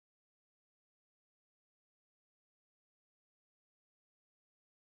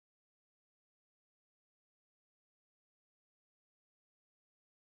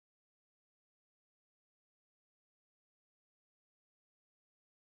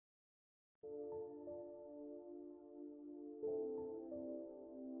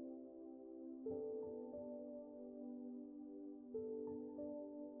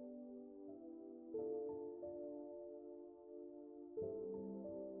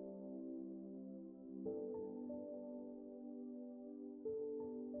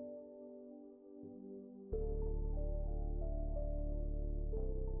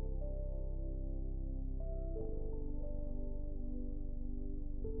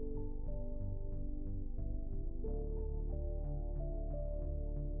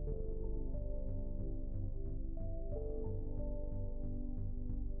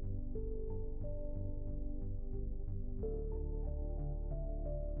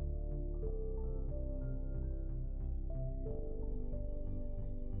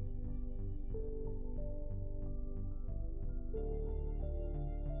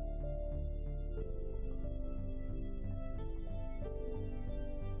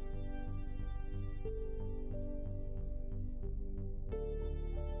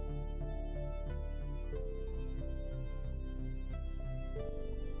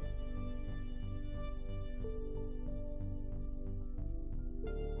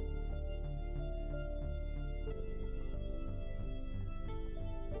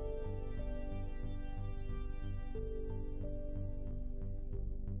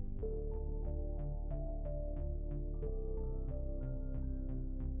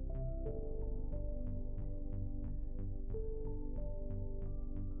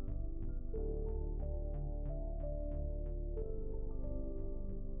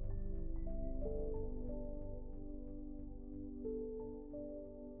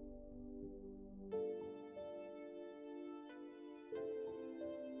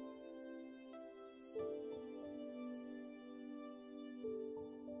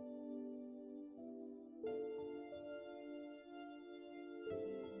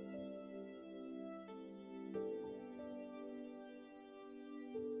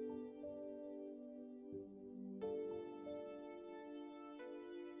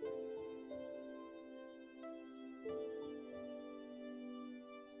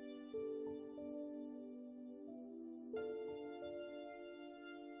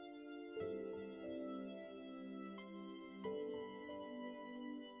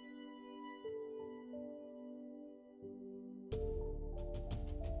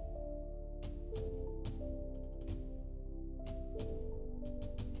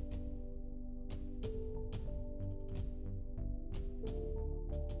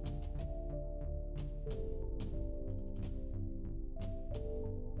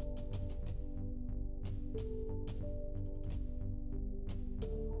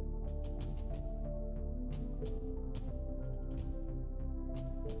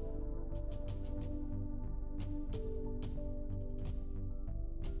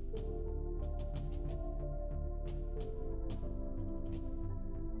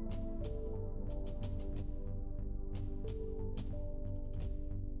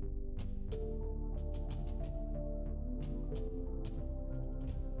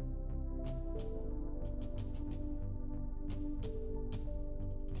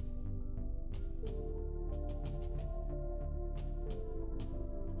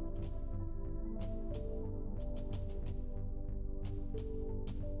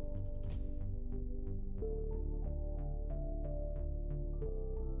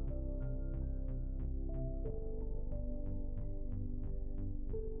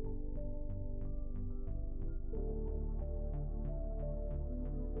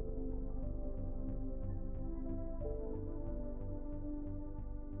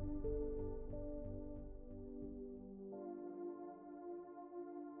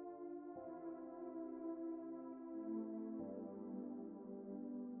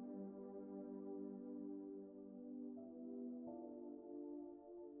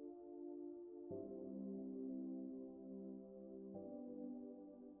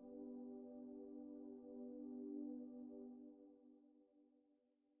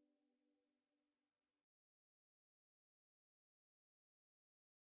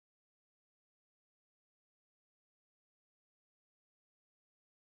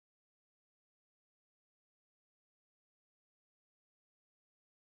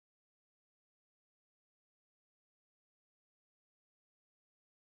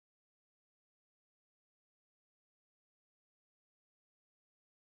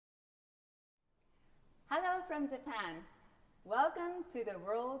Hello from Japan. Welcome to the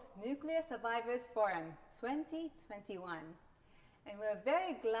World Nuclear Survivors Forum 2021. And we're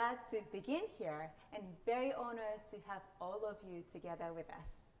very glad to begin here and very honored to have all of you together with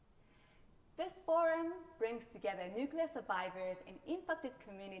us. This forum brings together nuclear survivors and impacted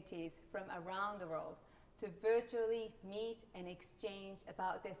communities from around the world to virtually meet and exchange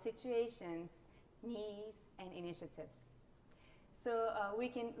about their situations, needs, and initiatives. So we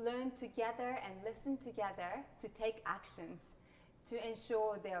can learn together and listen together to take actions to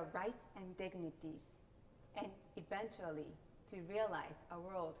ensure their rights and dignities, and eventually to realize a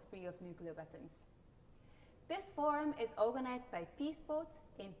world free of nuclear weapons. This forum is organized by Peaceboat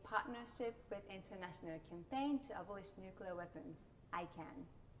in partnership with International Campaign to Abolish Nuclear Weapons, ICAN.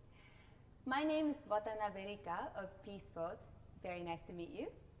 My name is WATANABE Rika of Peaceboat. Very nice to meet you.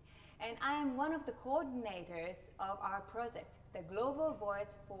 And I am one of the coordinators of our project, the Global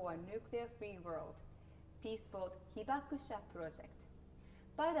Voyage for a Nuclear-Free World, Peaceboat Hibakusha project.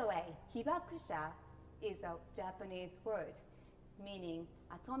 By the way, Hibakusha is a Japanese word meaning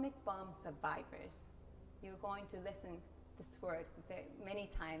atomic bomb survivors. You're going to listen this word many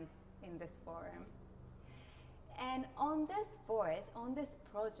times in this forum. And on this voyage, on this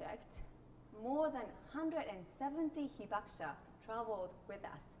project, more than 170 Hibakusha traveled with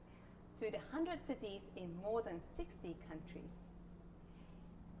us to the 100 cities in more than 60 countries.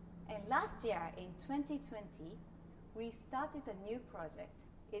 And last year, in 2020, we started a new project,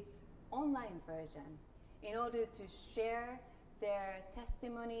 its online version, in order to share their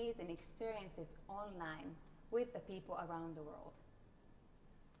testimonies and experiences online with the people around the world.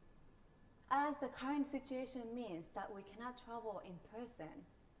 As the current situation means that we cannot travel in person,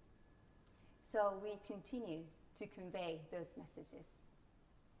 so we continue to convey those messages.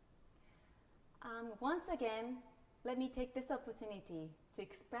 Once again, let me take this opportunity to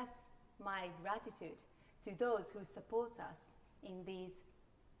express my gratitude to those who support us in these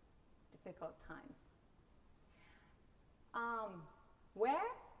difficult times. Where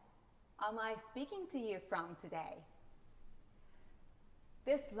am I speaking to you from today?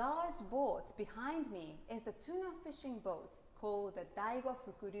 This large boat behind me is the tuna fishing boat called the Daigo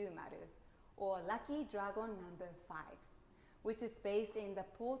Fukuryu Maru, or Lucky Dragon number 5, which is based in the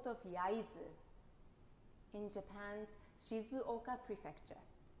port of Yaizu in Japan's Shizuoka prefecture.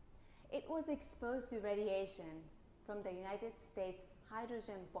 It was exposed to radiation from the United States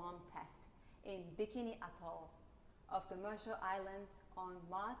hydrogen bomb test in Bikini Atoll of the Marshall Islands on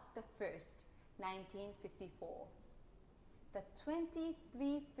March the 1st, 1954. The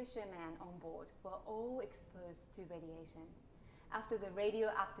 23 fishermen on board were all exposed to radiation after the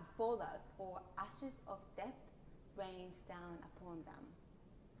radioactive fallout or ashes of death rained down upon them.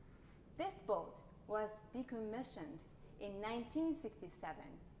 This boat was decommissioned in 1967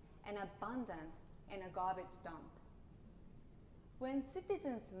 and abandoned in a garbage dump. When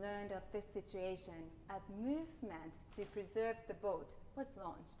citizens learned of this situation, a movement to preserve the boat was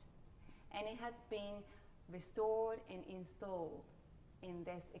launched, and it has been restored and installed in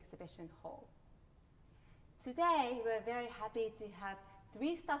this exhibition hall. Today, we're very happy to have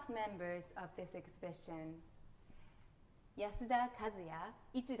 3 staff members of this exhibition: Yasuda Kazuya,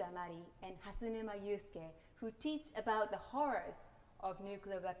 Ichuda Mari, and Hasunuma Yusuke, who teach about the horrors of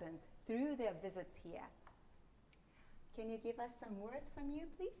nuclear weapons through their visits here. Can you give us some words from you,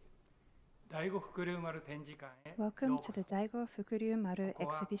 please? Welcome to the Daigo Fukuryu Maru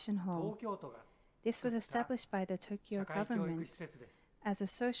exhibition hall. This was established by the Tokyo government as a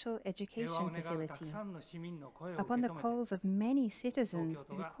social education facility. Upon the calls of many citizens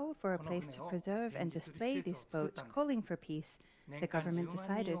who called for a place to preserve and display this boat, calling for peace, the government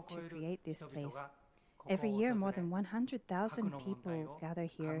decided to create this place. Every year, more than 100,000 people gather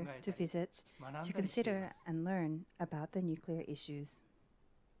here to visit, to consider and learn about the nuclear issues.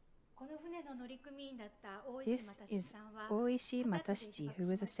 This is Oishi Matashichi, who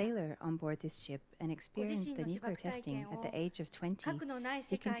was a sailor on board this ship and experienced the nuclear testing at the age of 20.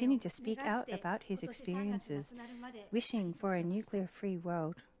 He continued to speak out about his experiences, wishing for a nuclear-free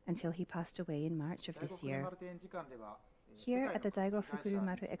world until he passed away in March of this year. Here at the Daigo Fukuryu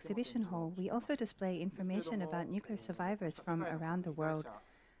Maru exhibition hall, we also display information about nuclear survivors from around the world.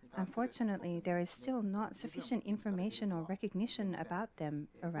 Unfortunately, there is still not sufficient information or recognition about them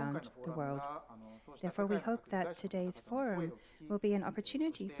around the world. Therefore, we hope that today's forum will be an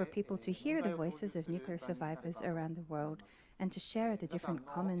opportunity for people to hear the voices of nuclear survivors around the world and to share the different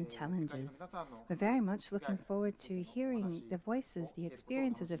common challenges. We're very much looking forward to hearing the voices, the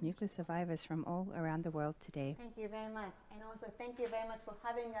experiences of nuclear survivors from all around the world today. Thank you very much. And also thank you very much for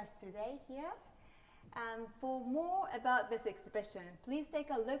having us today here. For more about this exhibition, please take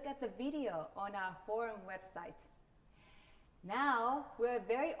a look at the video on our forum website. Now, we're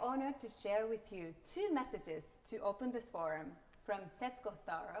very honored to share with you two messages to open this forum from Setsuko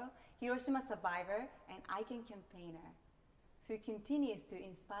THURLOW, Hiroshima survivor and ICAN campaigner, who continues to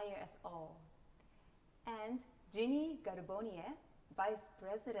inspire us all, and Gilles CARBONNIER, Vice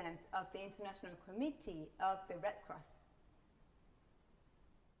President of the International Committee of the Red Cross.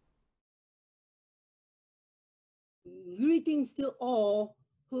 Greetings to all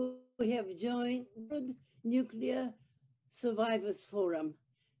who have joined the Nuclear Survivors Forum.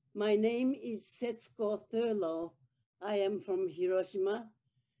 My name is Setsuko THURLOW. I am from Hiroshima,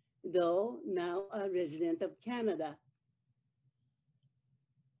 though now a resident of Canada.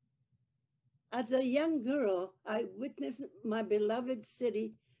 As a young girl, I witnessed my beloved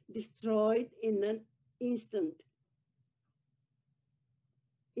city destroyed in an instant,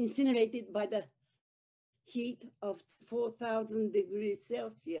 incinerated by the heat of 4,000 degrees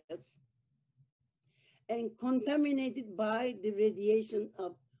Celsius and contaminated by the radiation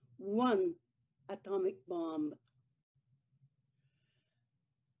of one atomic bomb.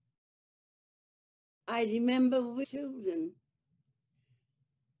 I remember with children,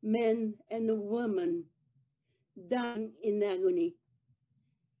 men and women dying in agony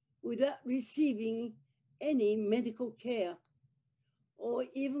without receiving any medical care or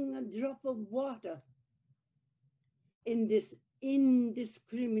even a drop of water in this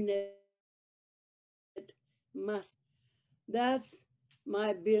indiscriminate mass. Thus,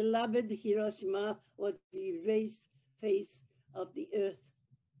 my beloved Hiroshima was the erased face of the earth.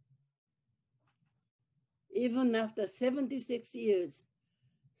 Even after 76 years,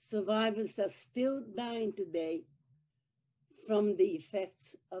 survivors are still dying today from the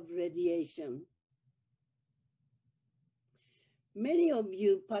effects of radiation. Many of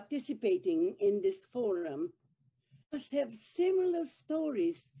you participating in this forum must have similar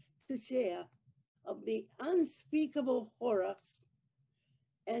stories to share of the unspeakable horrors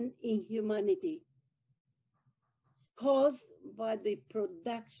and inhumanity caused by the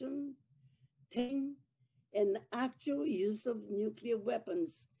production, testing, and actual use of nuclear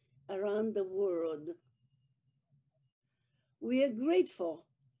weapons around the world. We are grateful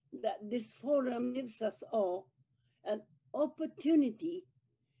that this forum gives us all an opportunity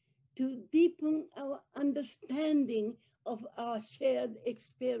to deepen our understanding of our shared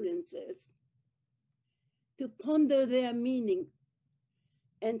experiences, to ponder their meaning,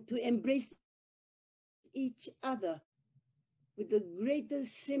 and to embrace each other with the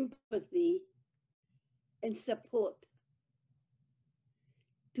greatest sympathy and support,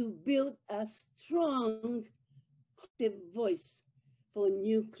 to build a strong collective voice for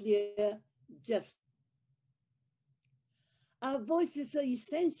nuclear justice. Our voices are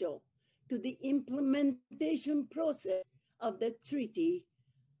essential to the implementation process of the Treaty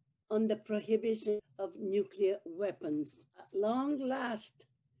on the Prohibition of Nuclear Weapons. At long last,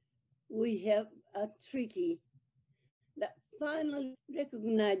 we have a treaty that finally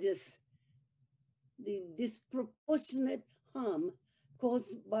recognizes the disproportionate harm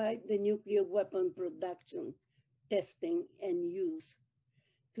caused by the nuclear weapon production, testing, and use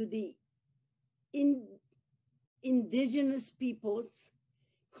to the indigenous peoples,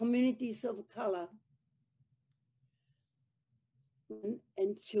 communities of color,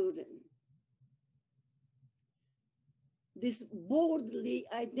 and children. This boldly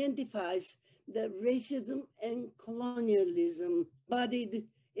identifies the racism and colonialism embodied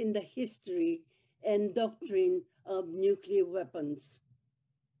in the history and doctrine of nuclear weapons.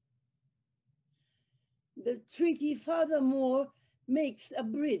 The treaty furthermore makes a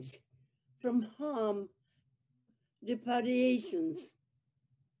bridge from harm reparations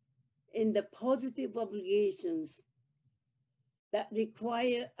in the positive obligations that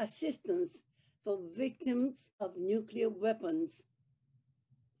require assistance for victims of nuclear weapons,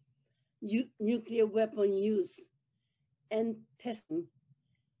 nuclear weapon use and testing,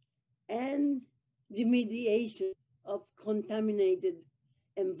 and remediation of contaminated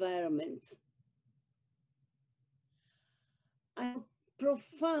environments. I have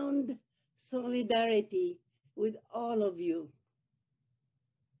profound solidarity with all of you.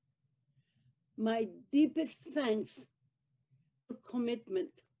 My deepest thanks for commitment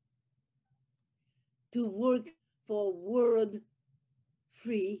to work for a world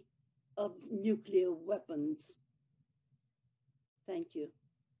free of nuclear weapons. Thank you.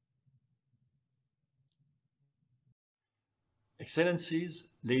 Excellencies,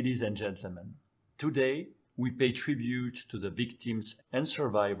 ladies and gentlemen, today we pay tribute to the victims and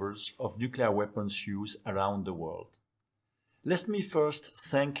survivors of nuclear weapons use around the world. Let me first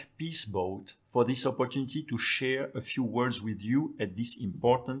thank Peace Boat for this opportunity to share a few words with you at this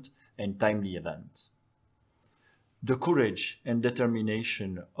important and timely event. The courage and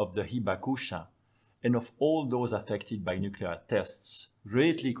determination of the Hibakusha and of all those affected by nuclear tests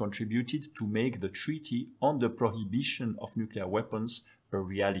greatly contributed to make the Treaty on the Prohibition of Nuclear Weapons a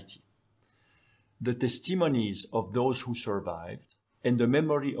reality. The testimonies of those who survived and the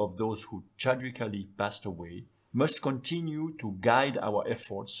memory of those who tragically passed away must continue to guide our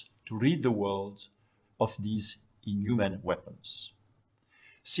efforts to rid the world of these inhuman weapons.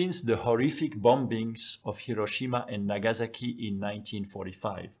 Since the horrific bombings of Hiroshima and Nagasaki in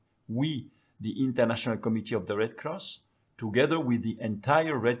 1945, we, the International Committee of the Red Cross, together with the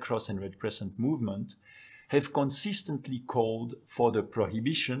entire Red Cross and Red Crescent movement, have consistently called for the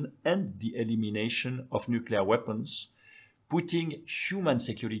prohibition and the elimination of nuclear weapons, putting human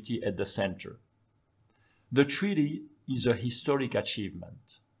security at the center. The treaty is a historic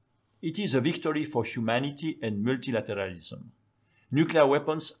achievement. It is a victory for humanity and multilateralism. Nuclear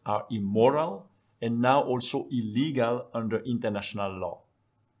weapons are immoral and now also illegal under international law.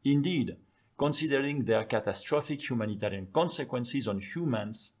 Indeed, considering their catastrophic humanitarian consequences on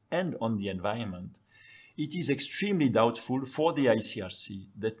humans and on the environment, it is extremely doubtful for the ICRC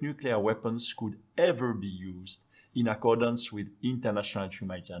that nuclear weapons could ever be used in accordance with international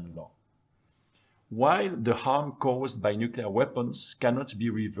humanitarian law. While the harm caused by nuclear weapons cannot be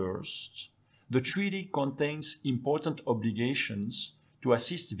reversed, the treaty contains important obligations to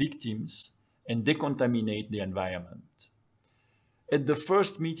assist victims and decontaminate the environment. At the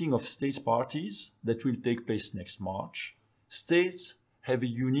first meeting of states parties that will take place next March, states have a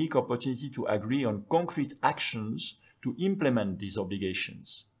unique opportunity to agree on concrete actions to implement these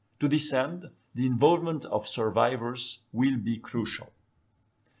obligations. To this end, the involvement of survivors will be crucial.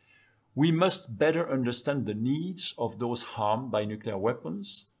 We must better understand the needs of those harmed by nuclear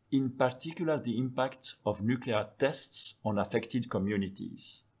weapons, in particular the impact of nuclear tests on affected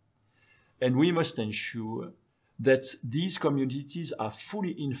communities. And we must ensure that these communities are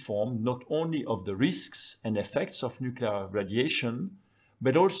fully informed not only of the risks and effects of nuclear radiation,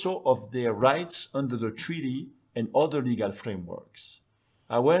 but also of their rights under the treaty and other legal frameworks.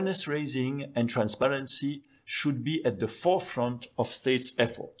 Awareness raising and transparency should be at the forefront of states'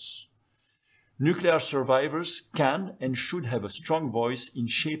 efforts. Nuclear survivors can and should have a strong voice in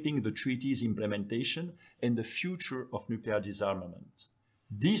shaping the treaty's implementation and the future of nuclear disarmament.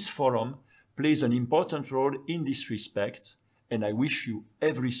 This forum plays an important role in this respect, and I wish you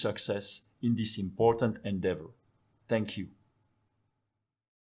every success in this important endeavor. Thank you.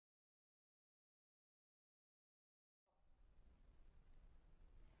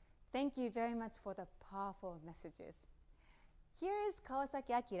 Thank you very much for the powerful messages. Here is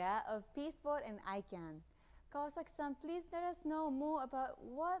Kawasaki Akira of Peace Boat and ICAN. Kawasaki-san, please let us know more about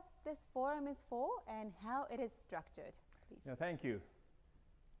what this forum is for and how it is structured. Please. Yeah, thank you.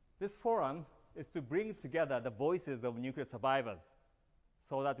 This forum is to bring together the voices of nuclear survivors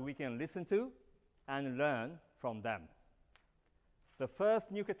so that we can listen to and learn from them. The first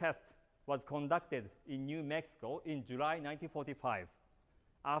nuclear test was conducted in New Mexico in July 1945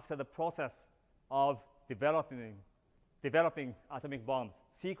 after the process of developing atomic bombs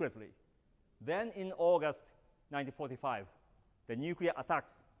secretly. Then in August 1945, the nuclear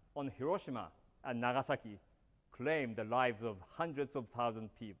attacks on Hiroshima and Nagasaki claimed the lives of hundreds of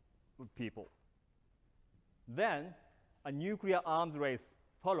thousands of people. Then a nuclear arms race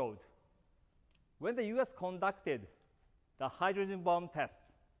followed. When the US conducted the hydrogen bomb test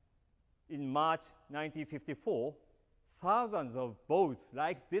in March 1954, thousands of boats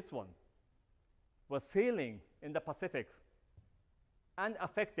like this one were sailing in the Pacific and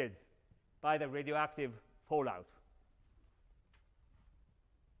affected by the radioactive fallout.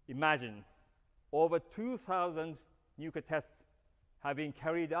 Imagine, over 2,000 nuclear tests have been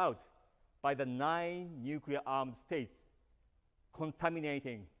carried out by the 9 nuclear-armed states,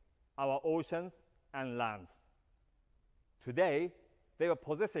 contaminating our oceans and lands. Today, they are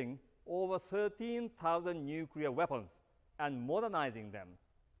possessing over 13,000 nuclear weapons and modernizing them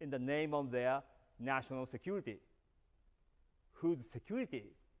in the name of their national security. Whose security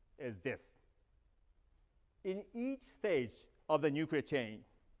is this? In each stage of the nuclear chain,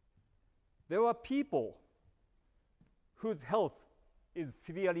 there are people whose health is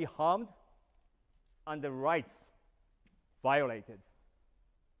severely harmed and their rights violated.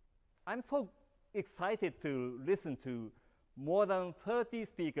 I'm so excited to listen to more than 30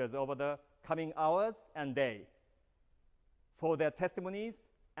 speakers over the coming hours and day for their testimonies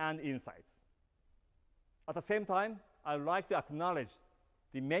and insights. At the same time, I would like to acknowledge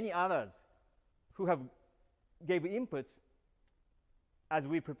the many others who have gave input as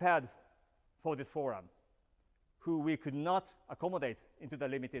we prepared for this forum, who we could not accommodate into the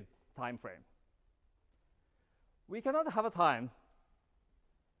limited time frame. We cannot have a time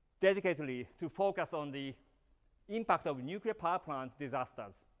dedicatedly to focus on the impact of nuclear power plant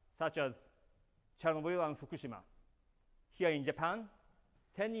disasters, such as Chernobyl and Fukushima. Here in Japan,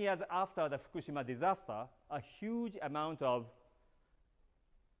 10 years after the Fukushima disaster, a huge amount of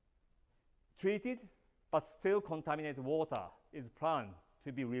treated but still contaminated water is planned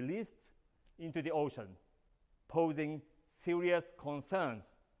to be released into the ocean, posing serious concerns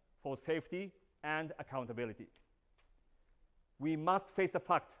for safety and accountability. We must face the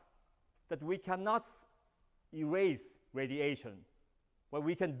fact that we cannot erase radiation. What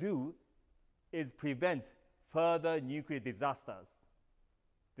we can do is prevent further nuclear disasters.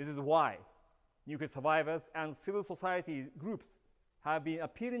 This is why nuclear survivors and civil society groups have been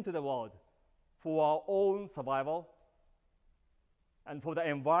appealing to the world for our own survival and for the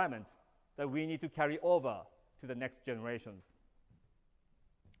environment that we need to carry over to the next generations.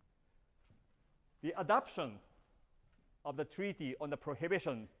 The adoption of the Treaty on the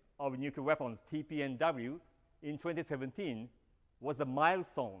Prohibition of Nuclear Weapons, TPNW, in 2017 was a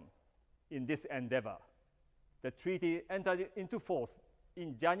milestone in this endeavor. The treaty entered into force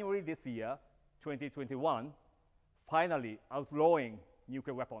in January this year, 2021, finally outlawing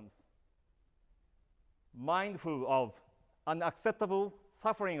nuclear weapons. Mindful of unacceptable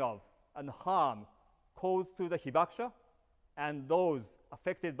suffering of and harm caused to the hibakusha and those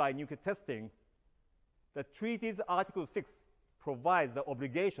affected by nuclear testing, the treaty's Article 6 provides the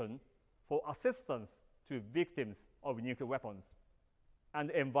obligation for assistance to victims of nuclear weapons and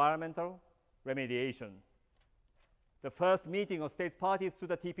environmental remediation. The first meeting of state parties to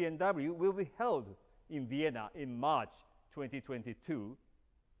the TPNW will be held in Vienna in March 2022.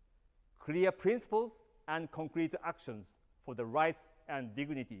 Clear principles and concrete actions for the rights and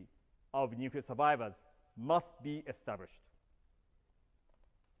dignity of nuclear survivors must be established.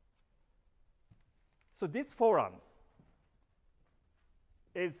 So this forum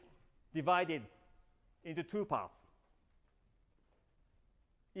is divided into two parts.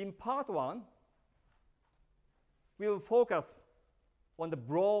 In part one, we will focus on the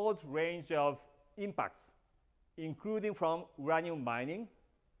broad range of impacts, including from uranium mining,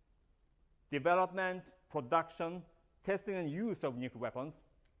 development, production, testing, and use of nuclear weapons,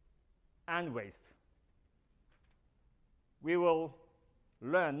 and waste. We will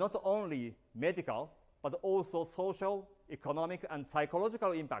learn not only medical, but also social, economic, and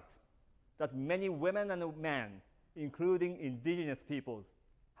psychological impact that many women and men, including indigenous peoples,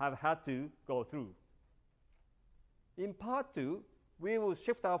 have had to go through. In part two, we will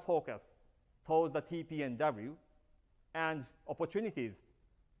shift our focus towards the TPNW and opportunities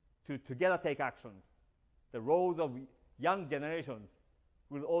to together take action. The roles of young generations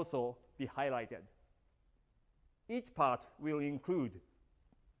will also be highlighted. Each part will include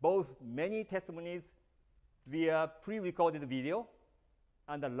both many testimonies via pre-recorded video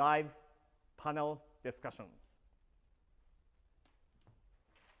and a live panel discussion.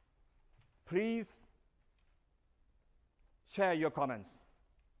 Please share your comments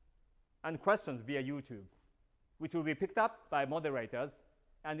and questions via YouTube, which will be picked up by moderators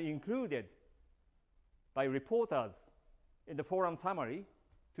and included by reporters in the forum summary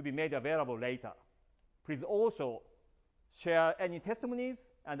to be made available later. Please also share any testimonies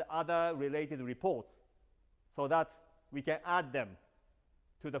and other related reports so that we can add them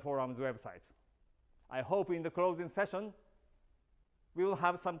to the forum's website. I hope in the closing session, we will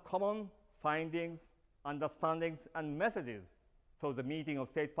have some common findings, understandings, and messages towards the meeting of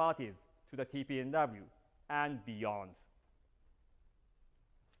state parties to the TPNW and beyond.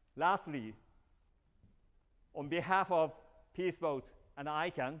 Lastly, on behalf of Peaceboat and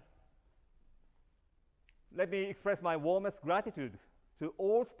ICAN, let me express my warmest gratitude to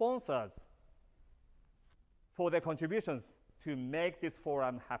all sponsors for their contributions to make this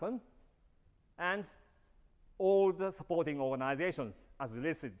forum happen, and all the supporting organizations as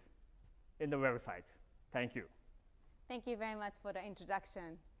listed in the website. Thank you. Thank you very much for the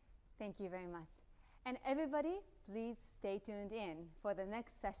introduction. Thank you very much. And everybody, please stay tuned in for the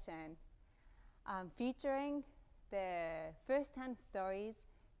next session featuring the first-hand stories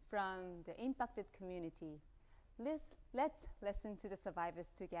from the impacted community. Let's listen to the survivors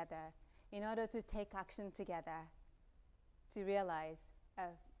together in order to take action together to realize a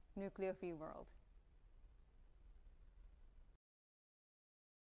nuclear-free world.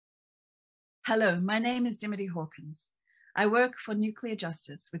 Hello, my name is Dimity Hawkins. I work for Nuclear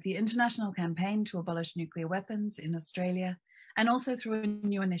Justice with the International Campaign to Abolish Nuclear Weapons in Australia, and also through a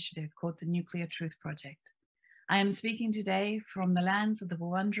new initiative called the Nuclear Truth Project. I am speaking today from the lands of the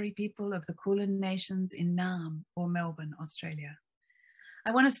Wurundjeri people of the Kulin Nations in Naarm, or Melbourne, Australia.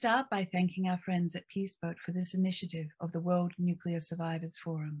 I want to start by thanking our friends at Peaceboat for this initiative of the World Nuclear Survivors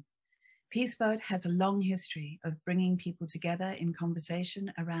Forum. Peaceboat has a long history of bringing people together in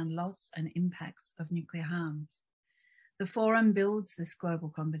conversation around loss and impacts of nuclear harms. The forum builds this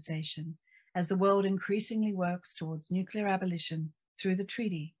global conversation as the world increasingly works towards nuclear abolition through the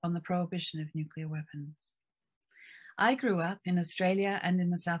Treaty on the Prohibition of Nuclear Weapons. I grew up in Australia and in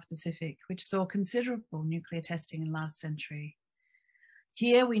the South Pacific, which saw considerable nuclear testing in the last century.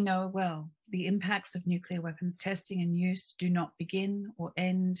 Here we know well the impacts of nuclear weapons testing and use do not begin or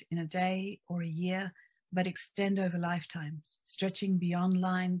end in a day or a year, but extend over lifetimes, stretching beyond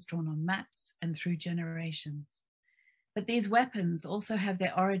lines drawn on maps and through generations. But these weapons also have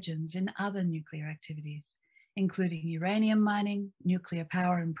their origins in other nuclear activities, including uranium mining, nuclear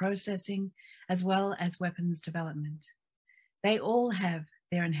power and processing, as well as weapons development. They all have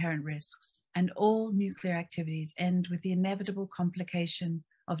their inherent risks, and all nuclear activities end with the inevitable complication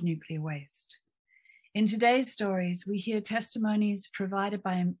of nuclear waste. In today's stories, we hear testimonies provided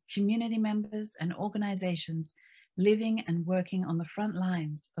by community members and organizations living and working on the front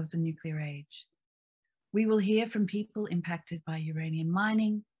lines of the nuclear age. We will hear from people impacted by uranium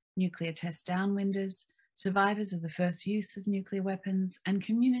mining, nuclear test downwinders, survivors of the first use of nuclear weapons, and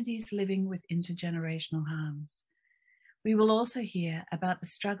communities living with intergenerational harms. We will also hear about the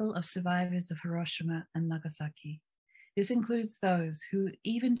struggle of survivors of Hiroshima and Nagasaki. This includes those who,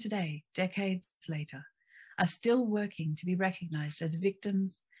 even today, decades later, are still working to be recognized as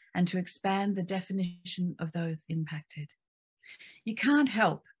victims and to expand the definition of those impacted. You can't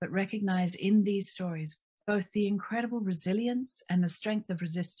help but recognize in these stories both the incredible resilience and the strength of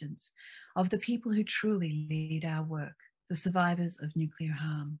resistance of the people who truly lead our work, the survivors of nuclear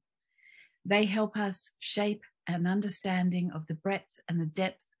harm. They help us shape an understanding of the breadth and the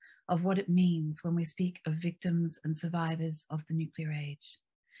depth of what it means when we speak of victims and survivors of the nuclear age.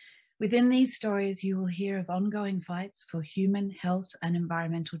 Within these stories, you will hear of ongoing fights for human health and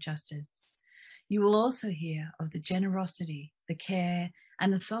environmental justice. You will also hear of the generosity, the care,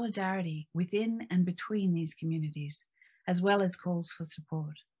 and the solidarity within and between these communities, as well as calls for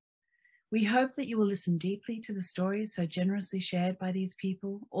support. We hope that you will listen deeply to the stories so generously shared by these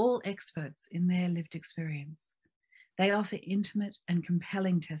people, all experts in their lived experience. They offer intimate and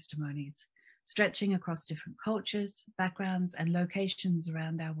compelling testimonies, stretching across different cultures, backgrounds, and locations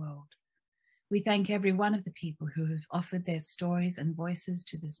around our world. We thank every one of the people who have offered their stories and voices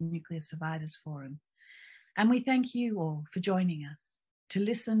to this Nuclear Survivors Forum. And we thank you all for joining us, to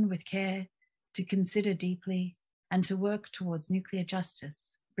listen with care, to consider deeply, and to work towards nuclear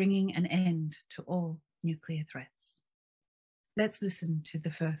justice, bringing an end to all nuclear threats. Let's listen to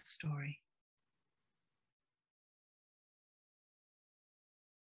the first story.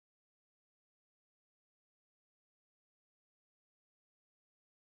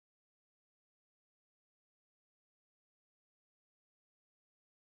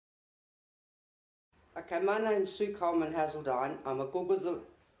 Okay, my name's Sue Coleman Hazeldine. I'm a Gulgurza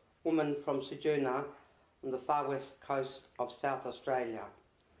woman from Sojourner on the far west coast of South Australia.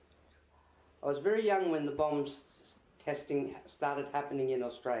 I was very young when the bombs testing started happening in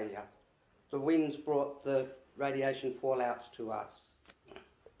Australia. The winds brought the radiation fallouts to us.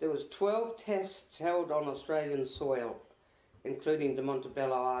 There was 12 tests held on Australian soil, including the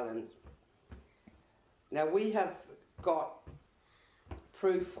Montebello Islands. Now we have got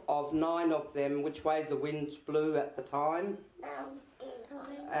proof of 9 of them, which way the winds blew at the time.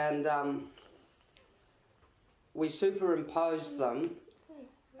 And we superimposed them,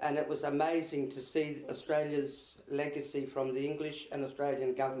 and it was amazing to see Australia's legacy from the English and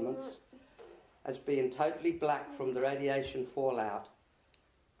Australian governments as being totally black from the radiation fallout.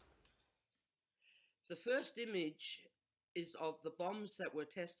 The first image is of the bombs that were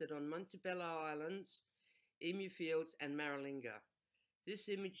tested on Montebello Islands, Emu Fields and Maralinga. This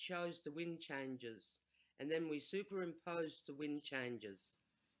image shows the wind changes, and then we superimposed the wind changes.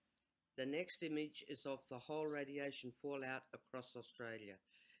 The next image is of the whole radiation fallout across Australia.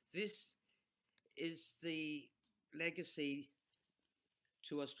 This is the legacy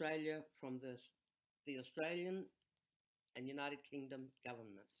to Australia from the Australian and United Kingdom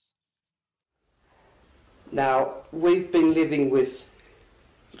governments. Now, we've been living with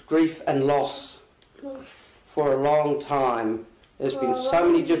grief and loss for a long time. There's been so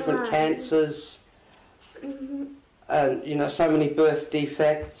many different cancers, and, you know, so many birth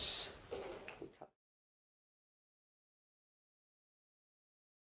defects.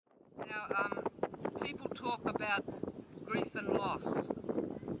 Now, people talk about grief and loss.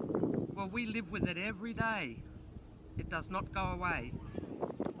 Well, we live with it every day. it does not go away.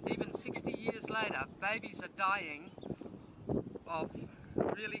 Even 60 years later, babies are dying of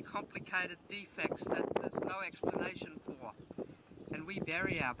really complicated defects that there's no explanation for. And we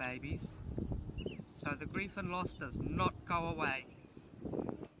bury our babies, so the grief and loss does not go away.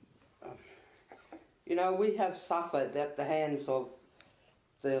 You know, we have suffered at the hands of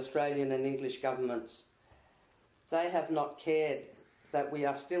the Australian and English governments. They have not cared that we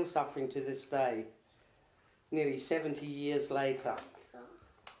are still suffering to this day, nearly 70 years later.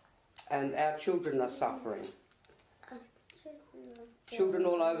 And our children are suffering. Children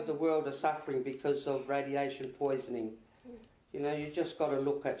all over the world are suffering because of radiation poisoning. You know, you just got to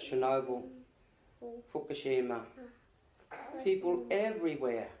look at Chernobyl, Fukushima. People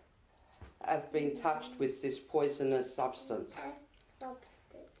everywhere have been touched with this poisonous substance.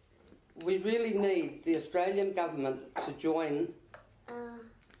 We really need the Australian government to join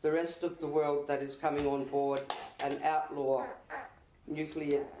the rest of the world that is coming on board and outlaw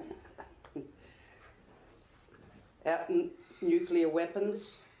nuclear weapons,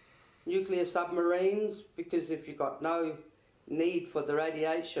 nuclear submarines, because if you've got no need for the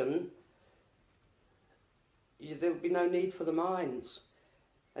radiation, there'll be no need for the mines.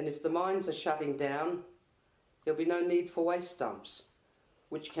 And if the mines are shutting down, there'll be no need for waste dumps,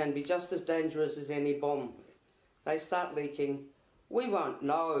 which can be just as dangerous as any bomb. They start leaking, we won't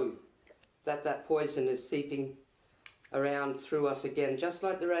know that that poison is seeping around through us again, just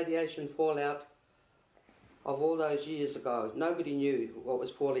like the radiation fallout of all those years ago. Nobody knew what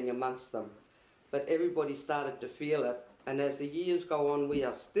was falling amongst them, but everybody started to feel it, and as the years go on, we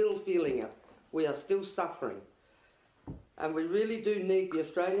are still feeling it. We are still suffering. And we really do need the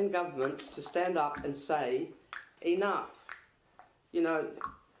Australian government to stand up and say, enough. You know,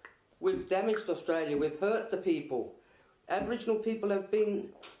 we've damaged Australia, we've hurt the people. Aboriginal people have been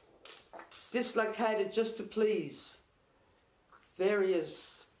dislocated just to please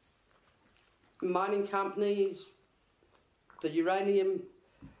various mining companies, the uranium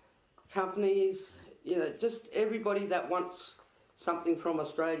companies, you know, just everybody that wants something from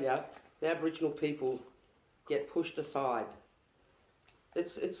Australia, the Aboriginal people get pushed aside.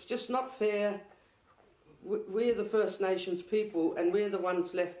 It's just not fair. We're the First Nations people and we're the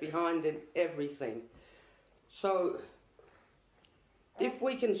ones left behind in everything. So if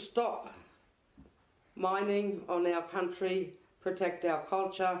we can stop mining on our country, protect our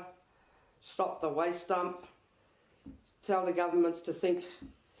culture, stop the waste dump, tell the governments to think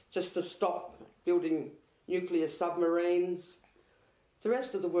just to stop building nuclear submarines, the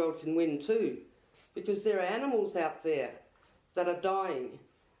rest of the world can win too, because there are animals out there that are dying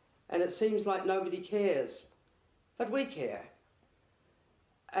and it seems like nobody cares, but we care.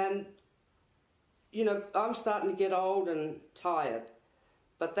 And you know, I'm starting to get old and tired,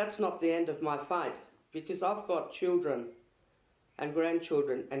 but that's not the end of my fight, because I've got children and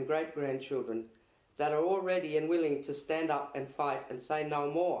grandchildren and great-grandchildren that are all ready and willing to stand up and fight and say no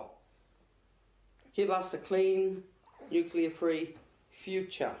more. Give us a clean, nuclear-free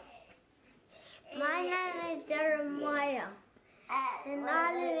future. My name is Jeremiah, and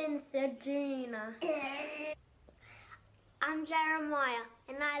I live in Seduna. I'm Jeremiah,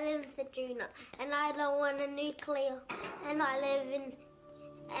 and I live in Seduna, and I don't want a nuclear, and I live in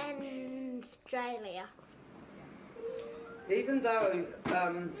Australia. Even though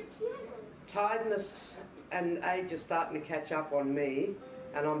tiredness and age are starting to catch up on me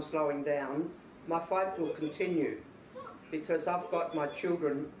and I'm slowing down, my fight will continue, because I've got my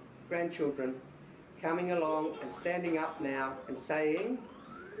children, grandchildren, coming along and standing up now and saying,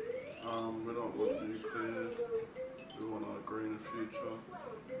 we don't want nuclear, we want a greener future.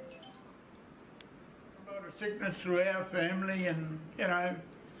 About a sickness through our family, and you know,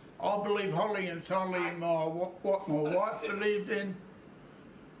 I believe wholly and solely in what my wife believed in.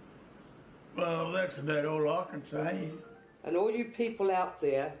 Well, that's about all I can say. And all you people out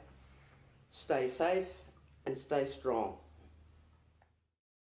there, stay safe and stay strong.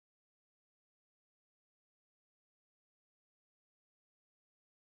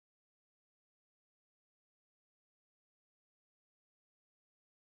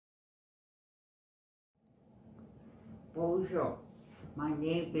 Bonjour. My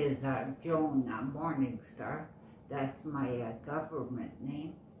name is Joan Morningstar. That's my government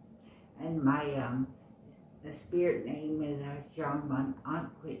name. And my the spirit name is Jean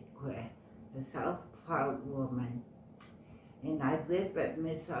Anquitque, the South Cloud woman. And I live at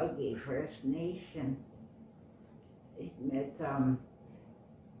Misogwi First Nation. It's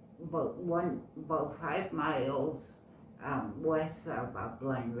about 5 miles west of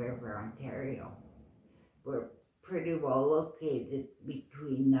Blind River, Ontario. We're pretty well located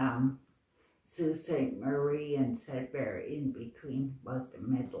between Sault Ste. Marie and Sudbury in between, about the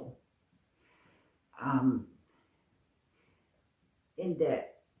middle. In the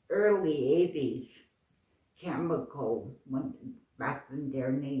early 80s, Chemical, back when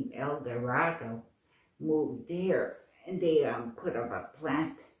their name El Dorado, moved here, and they put up a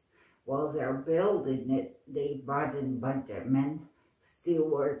plant. While they're building it, they brought in a bunch of men, steel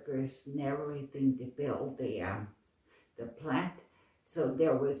workers and everything to build the plant. So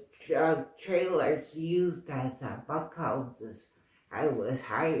there was trailers used as buck houses. I was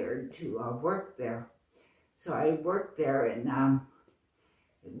hired to work there. So I worked there, and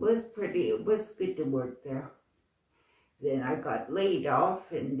it was good to work there. Then I got laid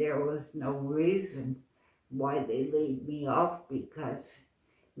off, and there was no reason why they laid me off, because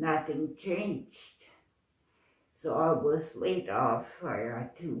nothing changed. So I was laid off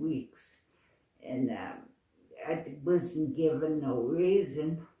for 2 weeks, and I wasn't given no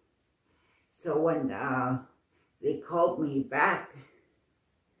reason. So when they called me back,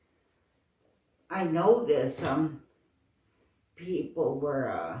 I noticed some people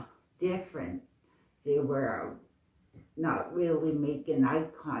were different. They were not really making eye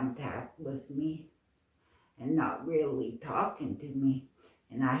contact with me and not really talking to me.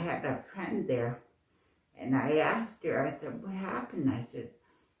 And I had a friend there, and I asked her, I said, what happened? I said,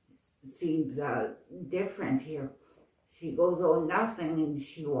 it seems different here. She goes, oh, nothing, and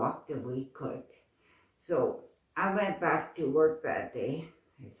she walked away quick. So I went back to work that day.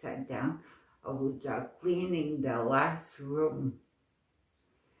 I sat down. I was cleaning the last room,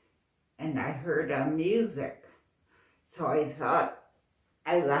 and I heard music. So I thought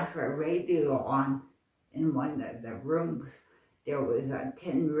I left a radio on in one of the rooms. There was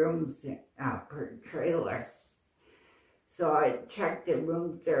 10 rooms per trailer. So I checked the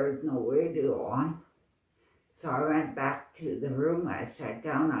rooms, there was no radio on. So I went back to the room, I sat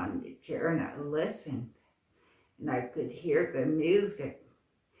down on the chair and I listened. And I could hear the music.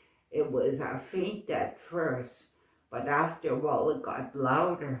 It was faint at first, but after a while it got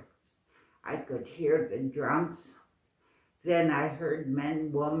louder. I could hear the drums. Then I heard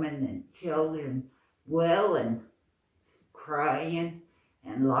men, women, and children wailing, crying,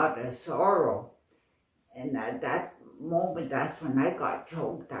 and a lot of sorrow. And at that moment, that's when I got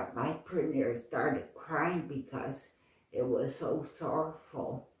choked up. I pretty near started crying because it was so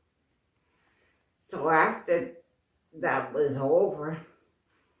sorrowful. So after that was over,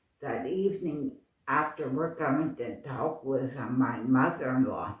 that evening after work, I went and talked with my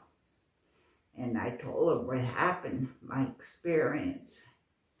mother-in-law. And I told her what happened, my experience.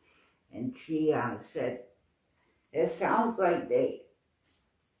 And she said, it sounds like they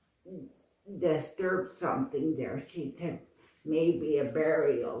disturbed something there. She said, maybe a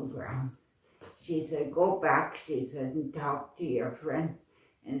burial ground. She said, go back, she said, and talk to your friend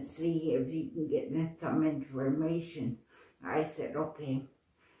and see if you can get some information. I said, okay.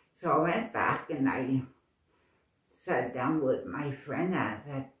 So I went back and I sat down with my friend. I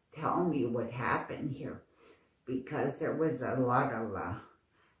said, tell me what happened here, because there was a lot of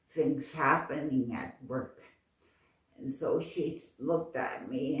things happening at work. And so she looked at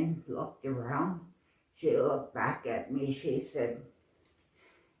me and looked around. She looked back at me. She said,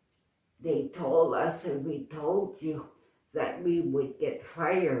 they told us and we told you that we would get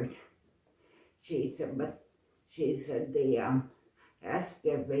fired. She said, but she said they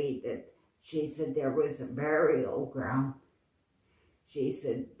excavated. She said there was a burial ground. She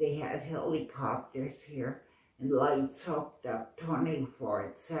said they had helicopters here and lights hooked up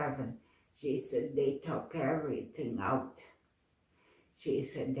 24/7. She said they took everything out. She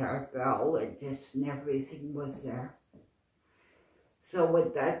said archaeologists and everything was there. So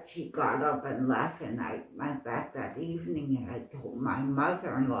with that, she got up and left, and I went back that evening and I told my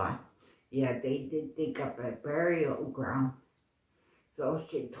mother-in-law, yeah, they did dig up a burial ground. So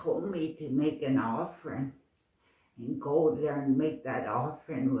she told me to make an offering and go there and make that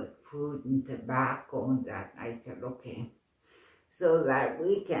offering with food and tobacco and that. I said, okay. So that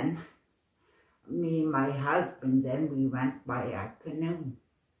weekend, me and my husband, then we went by a canoe.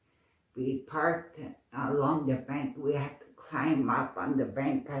 We parked along the bank. We had to climb up on the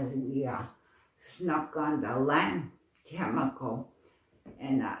bank because we snuck on the land chemical.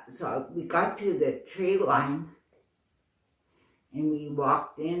 And so we got to the tree line and we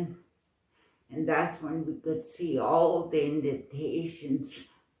walked in. And that's when we could see all the indentations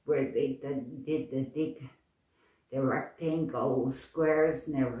where they did the rectangle squares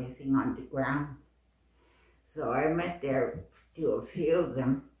and everything on the ground. So I went there to a few of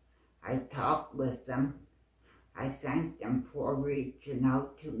them. I talked with them. I thanked them for reaching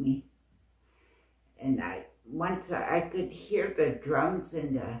out to me. And once I could hear the drums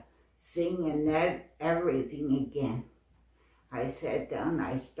and the singing everything again. I sat down,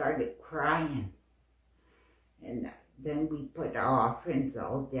 I started crying. And then we put our offerings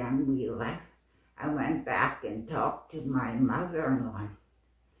all down, we left. I went back and talked to my mother-in-law.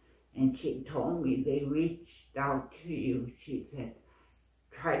 And she told me they reached out to you. She said,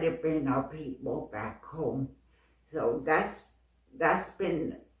 try to bring our people back home. So that's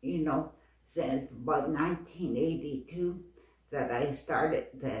been, you know, since about 1982 that I started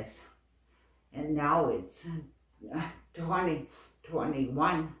this. And now it's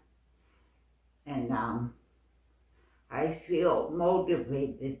 2021. And I feel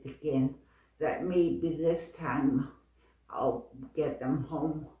motivated again that maybe this time I'll get them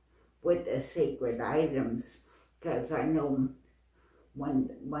home with the sacred items, because I know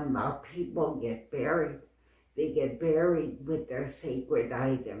when our people get buried, they get buried with their sacred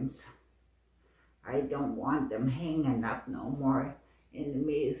items. I don't want them hanging up no more in the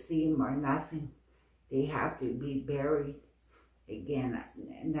museum or nothing. They have to be buried again,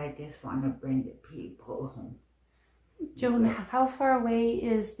 and I just want to bring the people home. Joan, how far away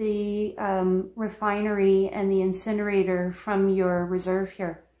is the refinery and the incinerator from your reserve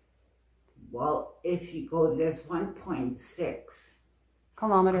here? Well, if you go, there's 1.6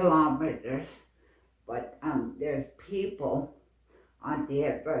 kilometers, but there's people on the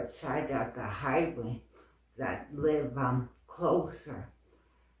other side of the highway that live closer,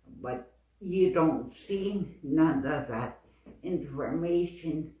 but you don't see none of that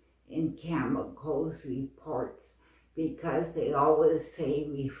information in chemicals reports, because they always say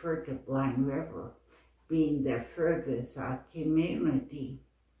refer to Blind River being the furthest community.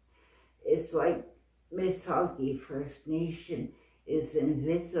 It's like Misogwi First Nation is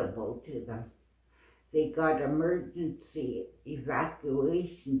invisible to them. They got emergency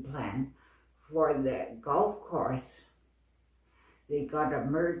evacuation plan for the golf course. They got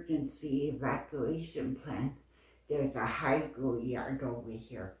emergency evacuation plan. There's a hydro yard over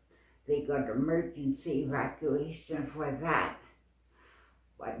here. They got emergency evacuation for that.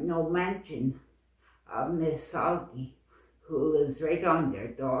 But no mention of Misogwi, who lives right on their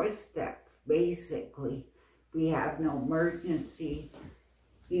doorstep, basically. We have no emergency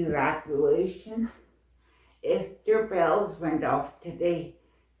evacuation. If their bells went off today,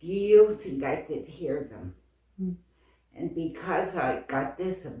 do you think I could hear them? Mm. And because I got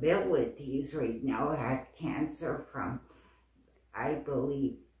disabilities right now, I had cancer from, I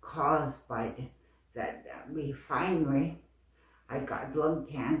believe, caused by that refinery. I got lung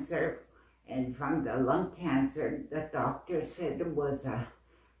cancer. And from the lung cancer, the doctor said it was the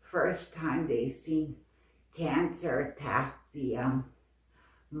first time they seen cancer attack the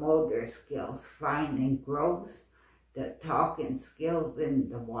motor skills, fine and gross, the talking skills and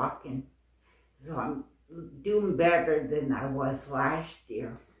the walking. So I'm doing better than I was last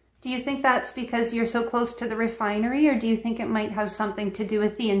year. Do you think that's because you're so close to the refinery, or do you think it might have something to do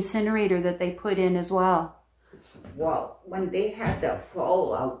with the incinerator that they put in as well? Well, when they had the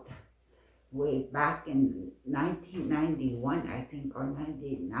fallout, way back in 1991, I think, or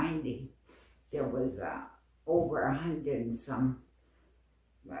 1990, there was over 100 and some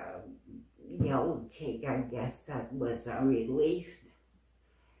yellow cake, I guess, that was released.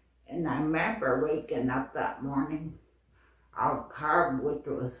 And I remember waking up that morning, our car, which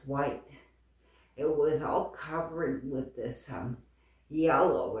was white, it was all covered with this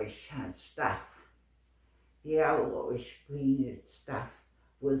yellowish stuff, yellowish green stuff.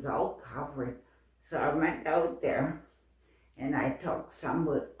 Was all covered. So I went out there and I took some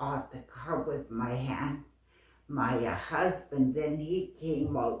off the car with my hand. My husband, then he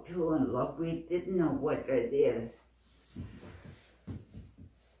came out too and looked. We didn't know what it is.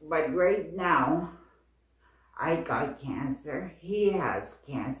 But right now, I got cancer. He has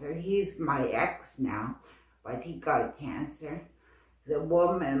cancer. He's my ex now, but he got cancer. The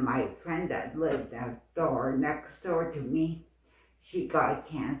woman, my friend that lived next door to me, she got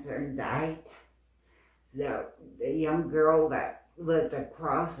cancer and died. The young girl that lived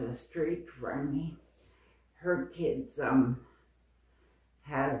across the street from me, her kids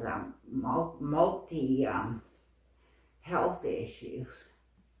has multi health issues.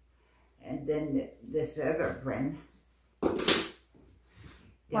 And then this other friend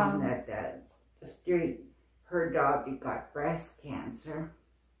down at the street, her daughter got breast cancer.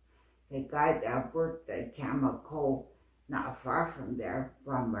 The guy that worked at chemical not far from there,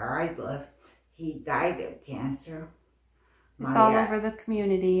 from where I live, he died of cancer. It's all over the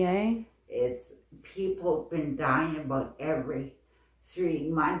community, eh? It's people been dying about every 3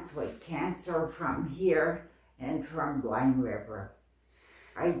 months with cancer from here and from Blind River.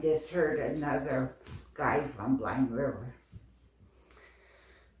 I just heard another guy from Blind River.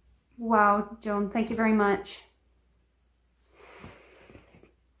 Wow, Joan, thank you very much.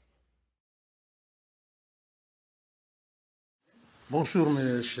 Bonjour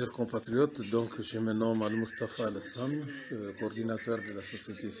mes chers compatriotes, donc je me nomme Al-Mustafa Alassane, coordinateur de la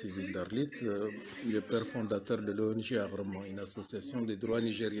société civile d'Arlit, le père fondateur de l'ONG Avrement, une association des droits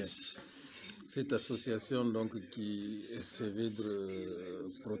nigériens. Cette association donc qui se veut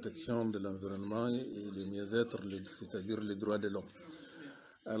de protection de l'environnement et le mieux-être, c'est-à-dire les droits de l'homme.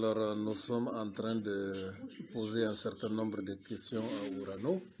 Alors nous sommes en train de poser un certain nombre de questions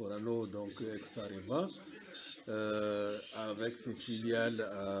à Orano donc ex-Areva, avec ses filiales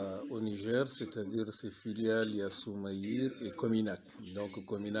au Niger, c'est-à-dire ses filiales, il y a Soumaïr et Cominac. Donc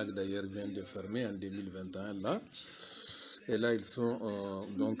Cominac d'ailleurs vient de fermer en 2021 là. Et là ils sont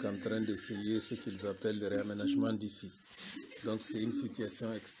donc en train d'essayer ce qu'ils appellent le réaménagement d'ici. Donc c'est une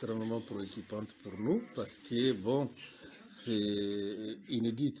situation extrêmement préoccupante pour nous parce que bon, c'est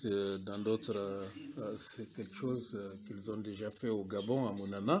inédit dans d'autres, c'est quelque chose qu'ils ont déjà fait au Gabon, à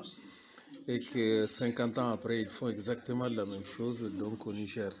Mounana. Et que 50 ans après, ils font exactement la même chose donc au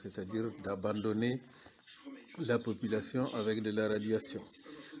Niger, c'est-à-dire d'abandonner la population avec de la radiation.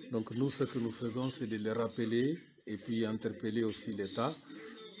 Donc nous, ce que nous faisons, c'est de les rappeler et puis interpeller aussi l'État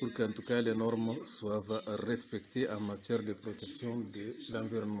pour qu'en tout cas les normes soient respectées en matière de protection de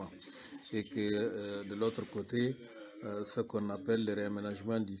l'environnement. Et que de l'autre côté, ce qu'on appelle le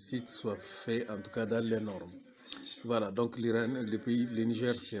réaménagement du site soit fait en tout cas dans les normes. Voilà, donc le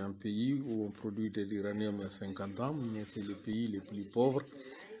Niger, c'est un pays où on produit de l'uranium il y a 50 ans, mais c'est le pays le plus pauvre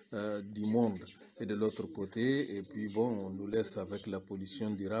du monde. Et de l'autre côté, et puis bon, on nous laisse avec la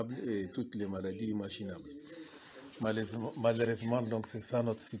pollution durable et toutes les maladies imaginables. Malheureusement, donc c'est ça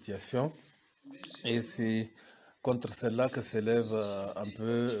notre situation. Et c'est contre cela que s'élève un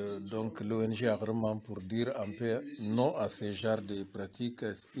peu donc l'ONG Avrement pour dire un peu non à ce genre de pratiques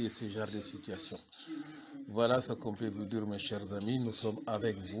et ce genre de situations. Voilà ce qu'on peut vous dire, mes chers amis. Nous sommes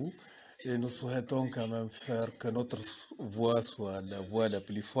avec vous et nous souhaitons quand même faire que notre voix soit la voix la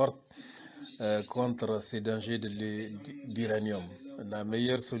plus forte contre ces dangers d'uranium. La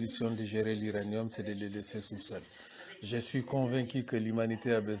meilleure solution de gérer l'uranium, c'est de les laisser sous sol. Je suis convaincu que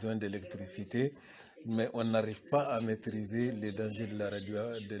l'humanité a besoin d'électricité, mais on n'arrive pas à maîtriser les dangers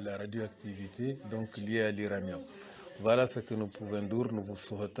de la radioactivité donc liés à l'uranium. Voilà ce que nous pouvons dire. Nous vous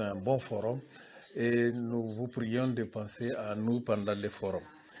souhaitons un bon forum. Et nous vous prions de penser à nous pendant les forums.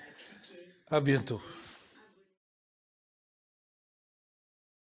 À bientôt.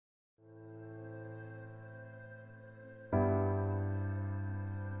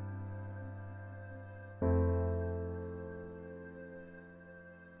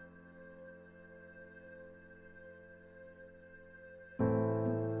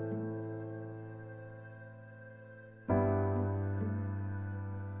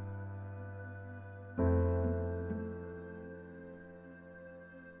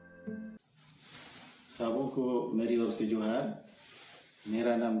 सबों को मेरी ओर से जोहार।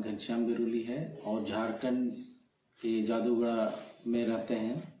 मेरा नाम घनश्याम बिरुली है और झारखंड के जादूगढ़ा में रहते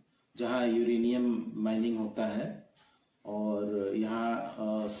हैं, जहां यूरेनियम माइनिंग होता है। और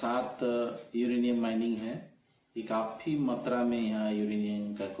यहाँ 7 यूरेनियम माइनिंग है। ये काफ़ी मात्रा में यहाँ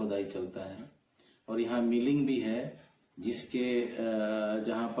यूरेनियम का खुदाई चलता है और यहाँ मिलिंग भी है, जिसके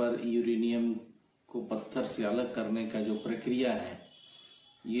जहाँ पर यूरेनियम को पत्थर से अलग करने का जो प्रक्रिया है,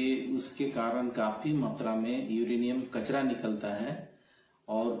 ये उसके कारण काफी मात्रा में यूरेनियम कचरा निकलता है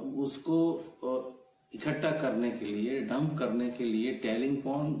और उसको इकट्ठा करने के लिए, डंप करने के लिए टैलिंग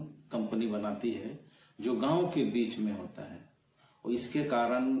पॉन्ड कंपनी बनाती है, जो गांव के बीच में होता है। और इसके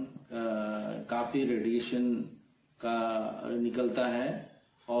कारण काफी रेडिएशन का निकलता है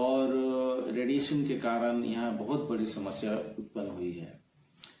और रेडिएशन के कारण यहाँ बहुत बड़ी समस्या उत्पन्न हुई है।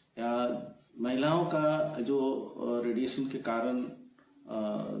 महिलाओं का जो रेडिएशन के कारण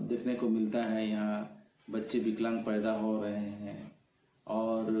देखने को मिलता है, यहाँ बच्चे विकलांग पैदा हो रहे हैं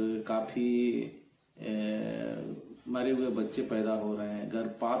और काफी मरे हुए बच्चे पैदा हो रहे हैं,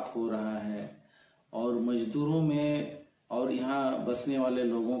 गर्भपात हो रहा है और मजदूरों में और यहाँ बसने वाले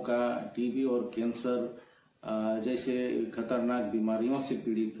लोगों का टीबी और कैंसर जैसे खतरनाक बीमारियों से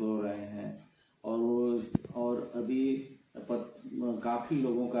पीड़ित हो रहे हैं और अभी काफी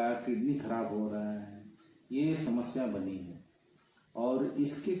लोगों का किडनी खराब हो रहा है। ये समस्या बनी है और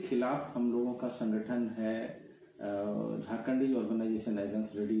इसके खिलाफ हम लोगों का संगठन है झारखंडी ऑर्गेनाइजेशन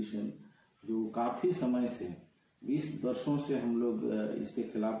अगेंस्ट रेडिएशन, जो काफी समय से 20 वर्षों से हम लोग इसके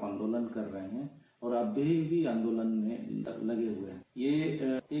खिलाफ आंदोलन कर रहे हैं और अभी भी आंदोलन में लगे हुए हैं। ये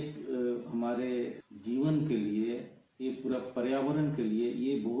एक हमारे जीवन के लिए, ये पूरा पर्यावरण के लिए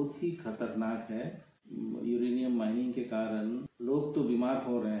ये बहुत ही खतरनाक है। यूरेनियम माइनिंग के कारण लोग तो बीमार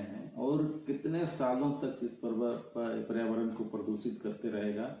हो रहे हैं, और कितने सालों तक इस पर्यावरण को प्रदूषित करते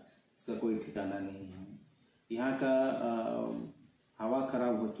रहेगा इसका कोई ठिकाना नहीं है। यहाँ का हवा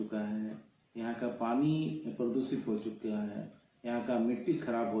खराब हो चुका है, यहाँ का पानी प्रदूषित हो चुका है, यहाँ का मिट्टी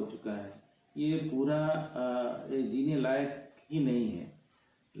खराब हो चुका है। ये पूरा जीने लायक ही नहीं है,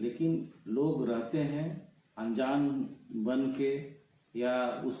 लेकिन लोग रहते हैं अनजान बन के या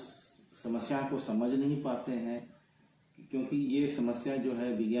उस समस्या को समझ नहीं पाते हैं, क्योंकि ये समस्या जो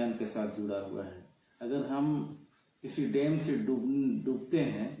है विज्ञान के साथ जुड़ा हुआ है। अगर हम किसी डैम से डूबते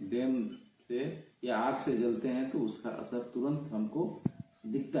हैं, डैम से या आग से जलते हैं तो उसका असर तुरंत हमको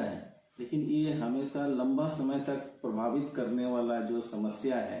दिखता है, लेकिन ये हमेशा लंबा समय तक प्रभावित करने वाला जो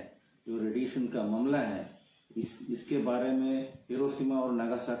समस्या है, जो रेडिएशन का मामला है, इसके बारे में हिरोशिमा और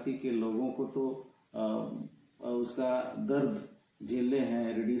नागासाकी के लोगों को तो उसका दर्द झेले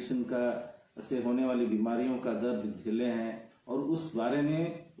हैं, रेडिएशन का से होने वाली बीमारियों का दर्द झेले हैं और उस बारे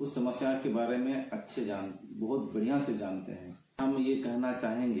में, उस समस्या के बारे में बहुत बढ़िया से जानते हैं। हम ये कहना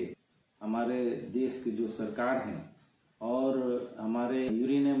चाहेंगे हमारे देश की जो सरकार है और हमारे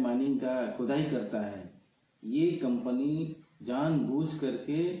यूरेनियम माइनिंग का खुदाई करता है, ये कंपनी जानबूझ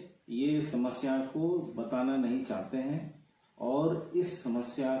करके ये समस्या को बताना नहीं चाहते हैं और इस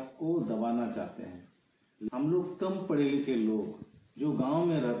समस्या को दबाना चाहते हैं। हम लोग कम पढ़े लिखे लोग जो गांव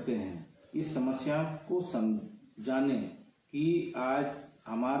में रहते हैं इस समस्या को जाने कि आज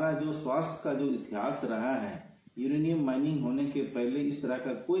हमारा जो स्वास्थ्य का जो इतिहास रहा है, यूरेनियम माइनिंग होने के पहले इस तरह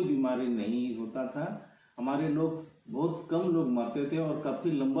का कोई बीमारी नहीं होता था। हमारे लोग बहुत कम लोग मरते थे और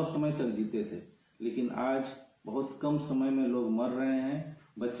काफी लंबा समय तक जीते थे, लेकिन आज बहुत कम समय में लोग मर रहे हैं,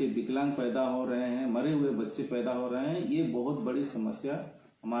 बच्चे विकलांग पैदा हो रहे हैं, मरे हुए बच्चे पैदा हो रहे हैं। ये बहुत बड़ी समस्या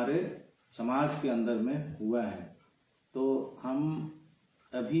हमारे समाज के अंदर में हुआ है। तो हम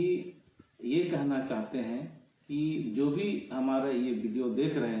अभी ये कहना चाहते हैं कि जो भी हमारा ये वीडियो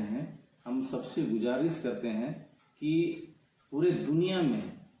देख रहे हैं, हम सबसे गुजारिश करते हैं कि पूरे दुनिया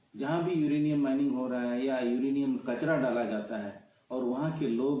में जहाँ भी यूरेनियम माइनिंग हो रहा है या यूरेनियम कचरा डाला जाता है और वहाँ के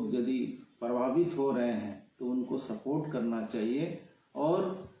लोग यदि प्रभावित हो रहे हैं तो उनको सपोर्ट करना चाहिए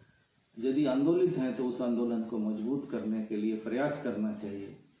और यदि आंदोलित हैं तो उस आंदोलन को मजबूत करने के लिए प्रयास करना चाहिए,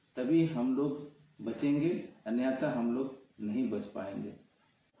 तभी हम लोग बचेंगे, अन्यथा हम लोग नहीं बच पाएंगे।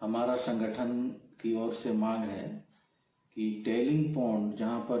 हमारा संगठन की ओर से मांग है कि टेलिंग पॉन्ड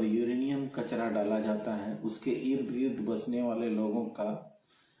जहाँ पर यूरेनियम कचरा डाला जाता है उसके इर्द गिर्द बसने वाले लोगों का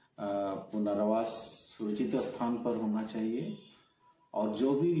पुनर्वास सुरक्षित स्थान पर होना चाहिए और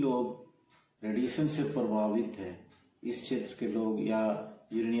जो भी लोग रेडिएशन से प्रभावित है, इस क्षेत्र के लोग या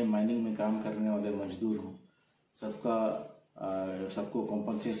यूरेनियम माइनिंग में काम करने वाले मजदूर हों, सबको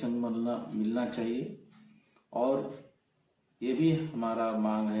कॉम्पनसेशन मिलना चाहिए। और ये भी हमारा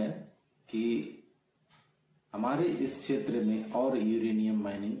मांग है कि हमारे इस क्षेत्र में और यूरेनियम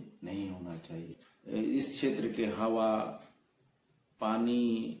माइनिंग नहीं होना चाहिए। इस क्षेत्र के हवा,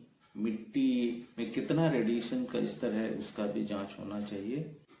 पानी, मिट्टी में कितना रेडिएशन का स्तर है उसका भी जांच होना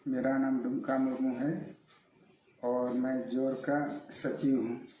चाहिए। मेरा नाम डुमका मुर्मू है और मैं जोर का सचिव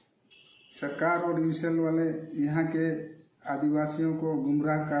हूँ। सरकार और यूसेल वाले यहाँ के आदिवासियों को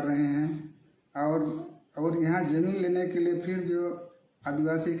गुमराह कर रहे हैं और यहाँ जमीन लेने के लिए फिर जो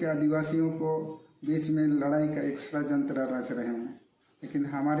आदिवासियों को बीच में लड़ाई का एक षड्यंत्र रच रहे हैं, लेकिन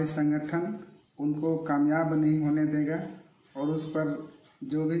हमारे संगठन उनको कामयाब नहीं होने देगा और उस पर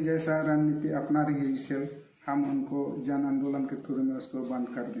जो भी जैसा रणनीति अपना रही यूसेल, हम उनको जन आंदोलन के थ्रू में उसको बंद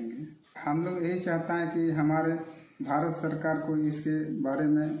कर देंगे। हम लोग यही चाहता है कि हमारे भारत सरकार को इसके बारे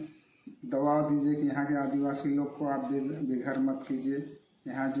में दबाव दीजिए कि यहाँ के आदिवासी लोग को आप बेघर मत कीजिए।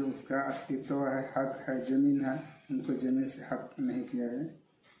 यहाँ जो उसका अस्तित्व है, हक है, ज़मीन है, उनको ज़मीन से हक नहीं किया जाए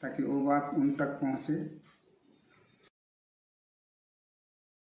ताकि वो बात उन तक पहुँचे।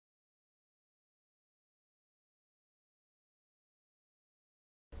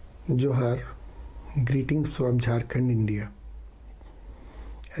 Johar, greetings from Jharkhand, India.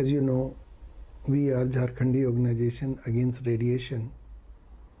 As you know, we are Jharkhandi Organization Against Radiation,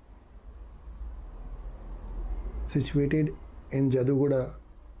 situated in Jadugoda,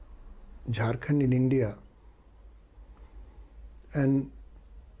 Jharkhand in India, and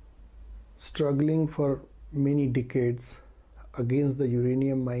struggling for many decades against the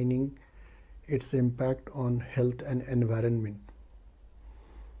uranium mining, its impact on health and environment,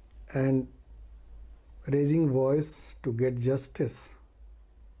 and raising voice to get justice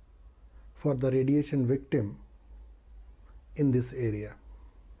for the radiation victim in this area.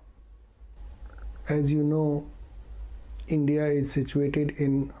 As you know, India is situated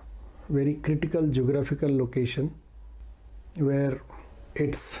in very critical geographical location where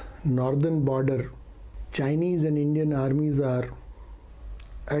its northern border, Chinese and Indian armies are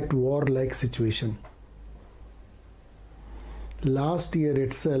at war-like situation. Last year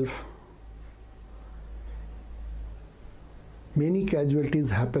itself, many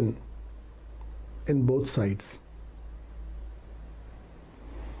casualties happen in both sides.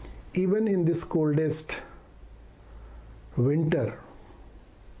 Even in this coldest winter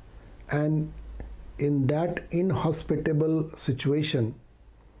and in that inhospitable situation,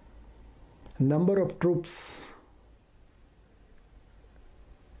 number of troops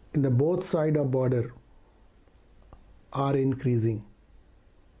in the both side of border are increasing.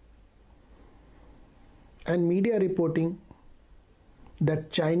 And media reporting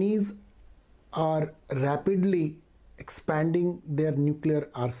that Chinese are rapidly expanding their nuclear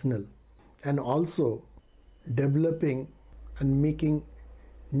arsenal and also developing and making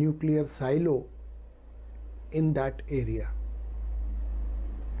nuclear silo in that area.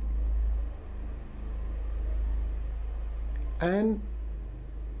 And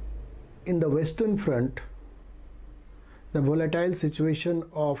in the Western Front, the volatile situation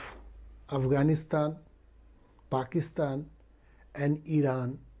of Afghanistan, Pakistan and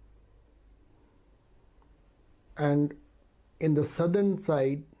Iran, and in the southern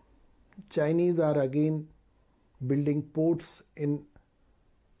side, Chinese are again building ports in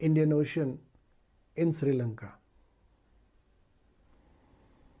Indian Ocean in Sri Lanka.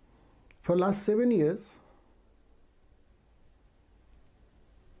 For last 7 years,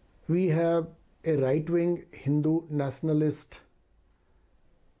 we have a right-wing Hindu nationalist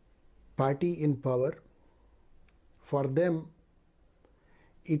party in power. For them,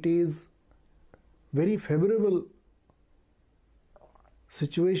 it is very favorable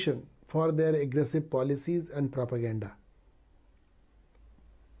situation for their aggressive policies and propaganda.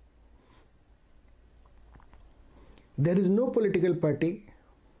 There is no political party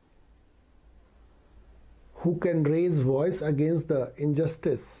who can raise voice against the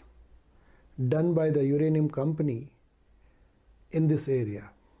injustice done by the uranium company in this area.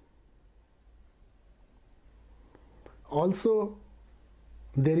 Also,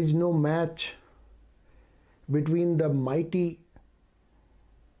 there is no match between the mighty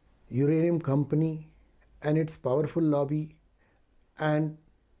uranium company and its powerful lobby and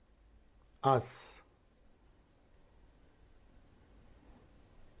us.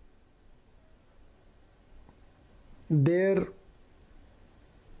 Their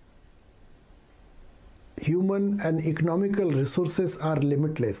human and economical resources are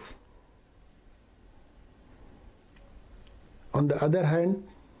limitless. On the other hand,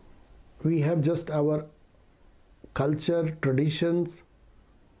 we have just our culture, traditions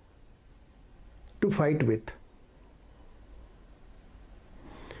to fight with.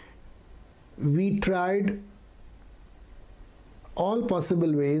 We tried all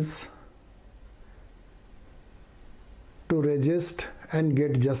possible ways to resist and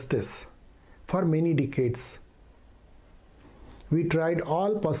get justice for many decades. We tried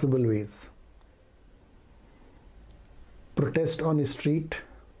all possible ways. Protest on the street,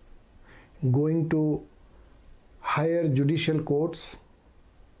 going to higher judicial courts,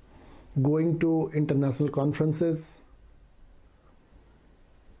 going to international conferences,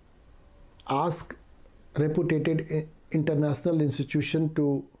 ask reputed international institution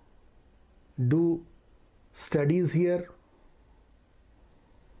to do studies here,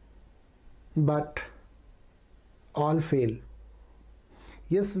 but all fail.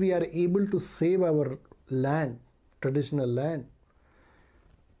 Yes, we are able to save our land, traditional land,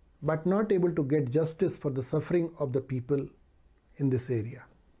 but not able to get justice for the suffering of the people in this area.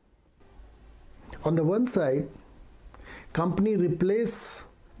 On the one side, company replace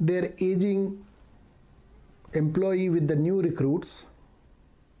their aging employee with the new recruits,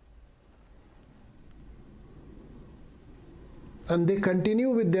 and they continue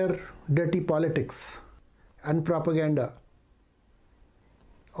with their dirty politics and propaganda.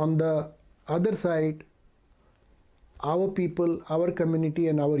 On the other side, our people, our community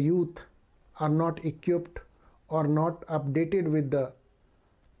and our youth are not equipped or not updated with the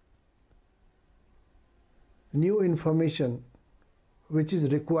new information which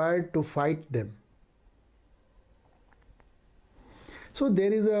is required to fight them. So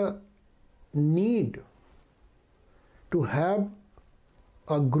there is a need to have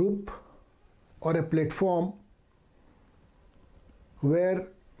a group or a platform where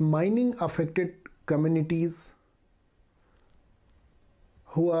mining affected communities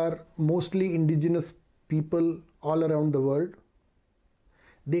who are mostly indigenous people all around the world,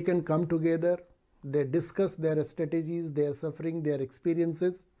 they can come together, they discuss their strategies, their suffering, their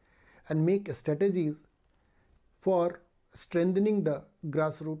experiences, and make strategies for strengthening the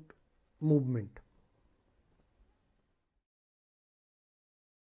grassroots movement.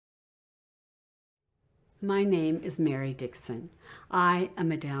 My name is Mary Dixon. I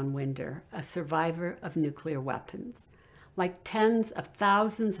am a downwinder, a survivor of nuclear weapons. Like tens of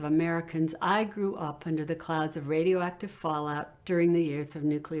thousands of Americans, I grew up under the clouds of radioactive fallout during the years of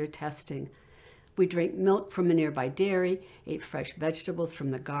nuclear testing. We drank milk from a nearby dairy, ate fresh vegetables from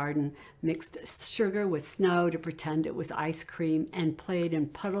the garden, mixed sugar with snow to pretend it was ice cream, and played in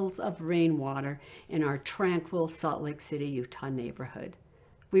puddles of rainwater in our tranquil Salt Lake City, Utah neighborhood.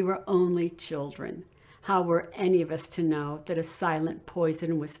 We were only children. How were any of us to know that a silent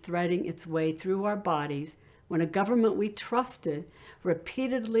poison was threading its way through our bodies when a government we trusted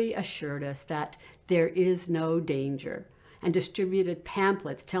repeatedly assured us that there is no danger, and distributed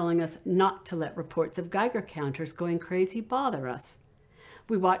pamphlets telling us not to let reports of Geiger counters going crazy bother us?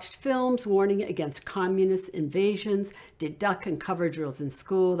 We watched films warning against communist invasions, did duck and cover drills in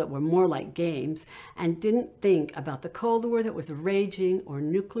school that were more like games, and didn't think about the Cold War that was raging or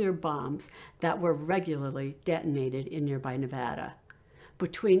nuclear bombs that were regularly detonated in nearby Nevada.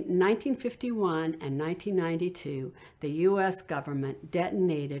 Between 1951 and 1992, the U.S. government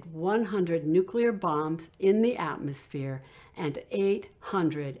detonated 100 nuclear bombs in the atmosphere and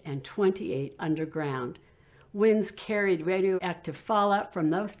 828 underground. Winds carried radioactive fallout from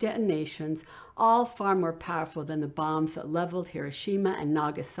those detonations, all far more powerful than the bombs that leveled Hiroshima and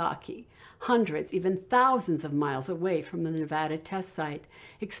Nagasaki, hundreds, even thousands of miles away from the Nevada test site,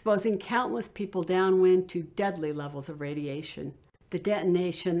 exposing countless people downwind to deadly levels of radiation. The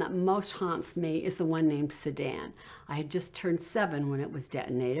detonation that most haunts me is the one named Sedan. I had just turned 7 when it was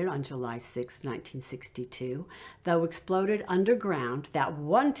detonated on July 6, 1962. Though exploded underground, that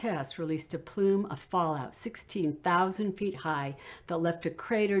one test released a plume of fallout 16,000 feet high that left a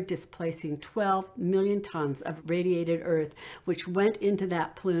crater displacing 12 million tons of radiated earth, which went into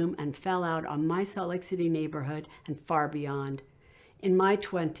that plume and fell out on my Salt Lake City neighborhood and far beyond. In my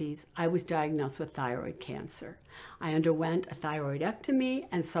 20s, I was diagnosed with thyroid cancer. I underwent a thyroidectomy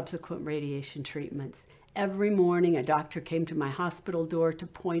and subsequent radiation treatments. Every morning, a doctor came to my hospital door to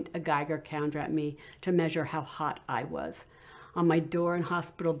point a Geiger counter at me to measure how hot I was. On my door and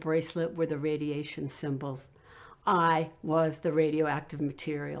hospital bracelet were the radiation symbols. I was the radioactive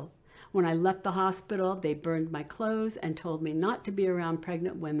material. When I left the hospital, they burned my clothes and told me not to be around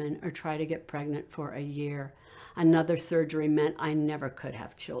pregnant women or try to get pregnant for a year. Another surgery meant I never could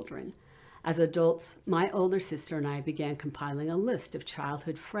have children. As adults, my older sister and I began compiling a list of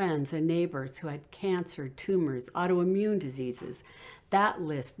childhood friends and neighbors who had cancer, tumors, autoimmune diseases. That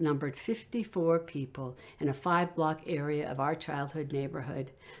list numbered 54 people in a 5-block area of our childhood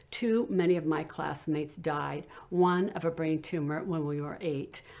neighborhood. Too many of my classmates died, one of a brain tumor when we were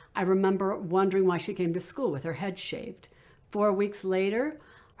 8. I remember wondering why she came to school with her head shaved. 4 weeks later,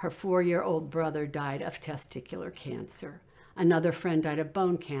 her 4-year-old brother died of testicular cancer. Another friend died of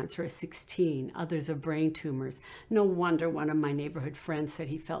bone cancer at 16, others of brain tumors. No wonder one of my neighborhood friends said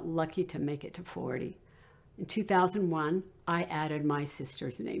he felt lucky to make it to 40. In 2001, I added my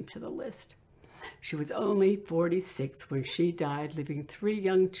sister's name to the list. She was only 46 when she died, leaving 3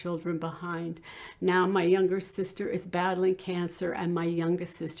 young children behind. Now my younger sister is battling cancer and my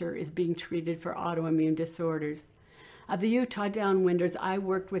youngest sister is being treated for autoimmune disorders. Of the Utah downwinders I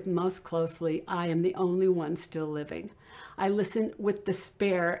worked with most closely, I am the only one still living. I listened with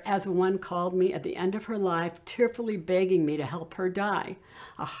despair as one called me at the end of her life, tearfully begging me to help her die,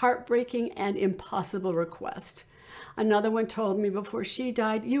 a heartbreaking and impossible request. Another one told me before she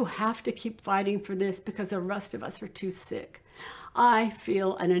died, "You have to keep fighting for this because the rest of us are too sick." I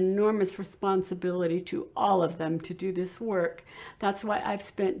feel an enormous responsibility to all of them to do this work. That's why I've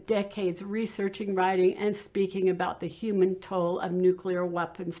spent decades researching, writing, and speaking about the human toll of nuclear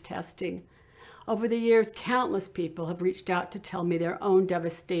weapons testing. Over the years, countless people have reached out to tell me their own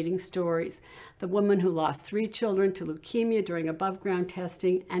devastating stories. The woman who lost 3 children to leukemia during above-ground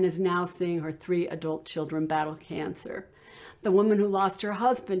testing and is now seeing her 3 adult children battle cancer. The woman who lost her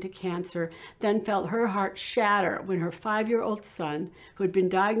husband to cancer then felt her heart shatter when her 5-year-old son, who had been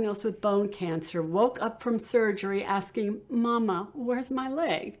diagnosed with bone cancer, woke up from surgery asking, "Mama, where's my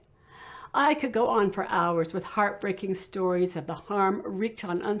leg?" I could go on for hours with heartbreaking stories of the harm wreaked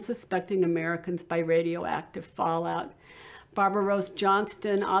on unsuspecting Americans by radioactive fallout. Barbara Rose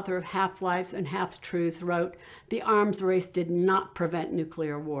Johnston, author of Half-Lives and Half-Truths, wrote, "The arms race did not prevent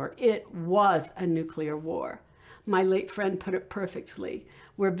nuclear war. It was a nuclear war." My late friend put it perfectly.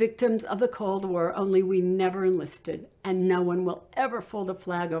 We're victims of the Cold War, only we never enlisted, and no one will ever fold a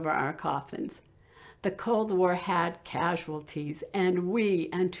flag over our coffins. The Cold War had casualties, and we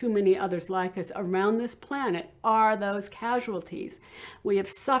and too many others like us around this planet are those casualties. We have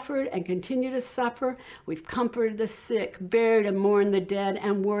suffered and continue to suffer. We've comforted the sick, buried and mourned the dead,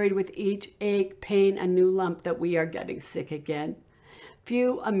 and worried with each ache, pain, and new lump that we are getting sick again.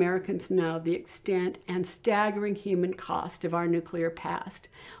 Few Americans know the extent and staggering human cost of our nuclear past.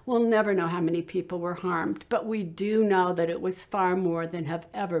 We'll never know how many people were harmed, but we do know that it was far more than have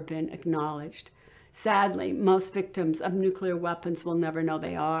ever been acknowledged. Sadly, most victims of nuclear weapons will never know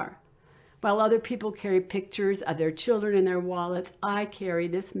they are. While other people carry pictures of their children in their wallets, I carry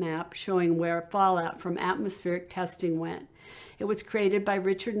this map showing where fallout from atmospheric testing went. It was created by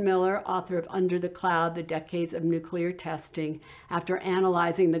Richard Miller, author of Under the Cloud, The Decades of Nuclear Testing, after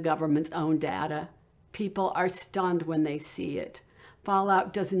analyzing the government's own data. People are stunned when they see it.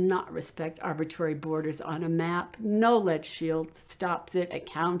 Fallout does not respect arbitrary borders on a map. No lead shield stops it at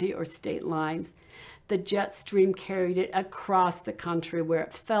county or state lines. The jet stream carried it across the country where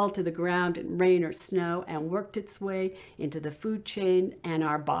it fell to the ground in rain or snow and worked its way into the food chain and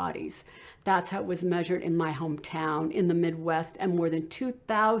our bodies. That's how it was measured in my hometown in the Midwest and more than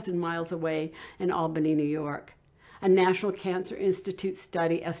 2,000 miles away in Albany, New York. A National Cancer Institute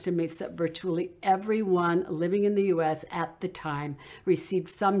study estimates that virtually everyone living in the U.S. at the time received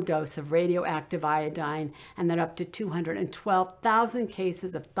some dose of radioactive iodine, and that up to 212,000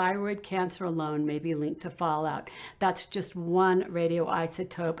 cases of thyroid cancer alone may be linked to fallout. That's just one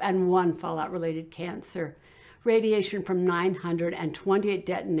radioisotope and one fallout-related cancer. Radiation from 928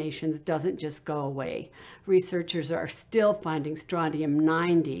 detonations doesn't just go away. Researchers are still finding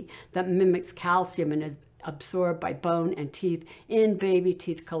strontium-90 that mimics calcium and is absorbed by bone and teeth in baby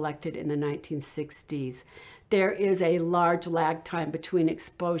teeth collected in the 1960s. There is a large lag time between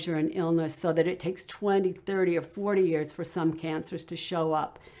exposure and illness, so that it takes 20, 30, or 40 years for some cancers to show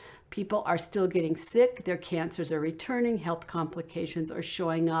up. People are still getting sick, their cancers are returning, health complications are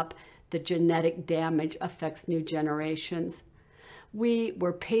showing up, the genetic damage affects new generations. We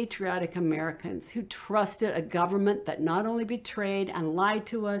were patriotic Americans who trusted a government that not only betrayed and lied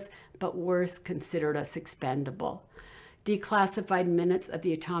to us, but worse, considered us expendable. Declassified minutes of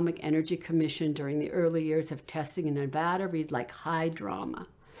the Atomic Energy Commission during the early years of testing in Nevada read like high drama.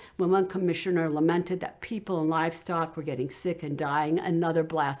 When one commissioner lamented that people and livestock were getting sick and dying, another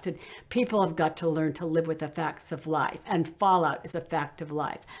blasted, "People have got to learn to live with the facts of life, and fallout is a fact of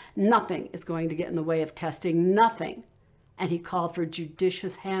life. Nothing is going to get in the way of testing, nothing." And he called for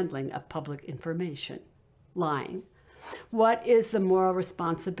judicious handling of public information. Lying. What is the moral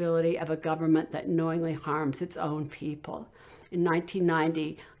responsibility of a government that knowingly harms its own people? In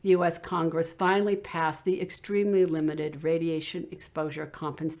 1990, U.S. Congress finally passed the Extremely Limited Radiation Exposure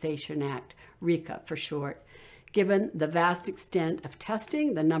Compensation Act, Rika for short. Given the vast extent of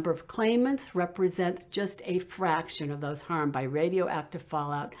testing, the number of claimants represents just a fraction of those harmed by radioactive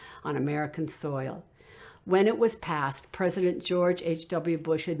fallout on American soil. When it was passed, President George H.W.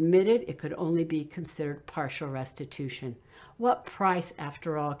 Bush admitted it could only be considered partial restitution. What price,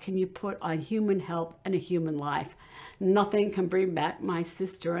 after all, can you put on human health and a human life? Nothing can bring back my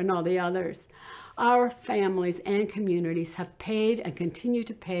sister and all the others. Our families and communities have paid and continue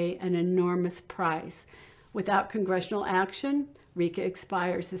to pay an enormous price. Without congressional action, Rika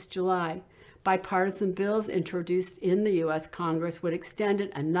expires this July. Bipartisan bills introduced in the U.S. Congress would extend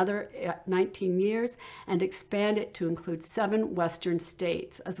it another 19 years and expand it to include 7 Western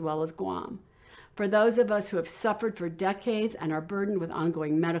states, as well as Guam. For those of us who have suffered for decades and are burdened with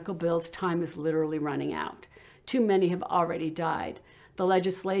ongoing medical bills, time is literally running out. Too many have already died. The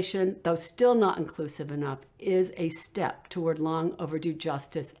legislation, though still not inclusive enough, is a step toward long overdue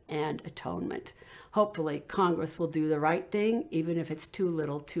justice and atonement. Hopefully, Congress will do the right thing, even if it's too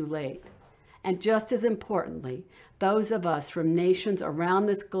little too late. And just as importantly, those of us from nations around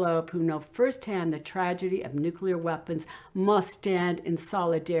this globe who know firsthand the tragedy of nuclear weapons must stand in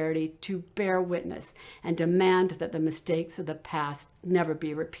solidarity to bear witness and demand that the mistakes of the past never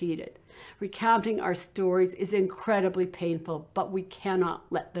be repeated. Recounting our stories is incredibly painful, but we cannot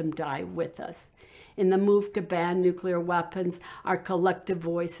let them die with us. In the move to ban nuclear weapons, our collective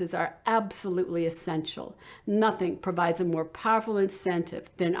voices are absolutely essential. Nothing provides a more powerful incentive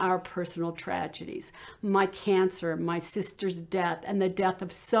than our personal tragedies. My cancer, my sister's death, and the death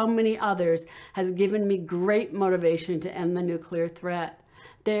of so many others has given me great motivation to end the nuclear threat.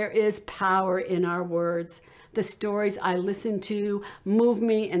 There is power in our words. The stories I listen to move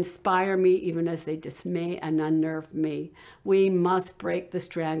me, inspire me, even as they dismay and unnerve me. We must break the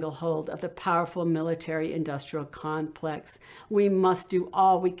stranglehold of the powerful military-industrial complex. We must do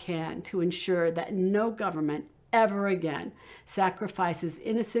all we can to ensure that no government ever again sacrifices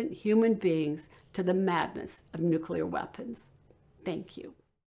innocent human beings to the madness of nuclear weapons. Thank you.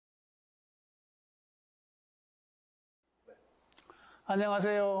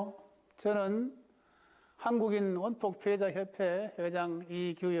 안녕하세요. 저는 한국인 원폭피해자협회 회장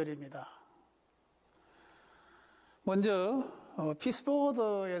이규열입니다. 먼저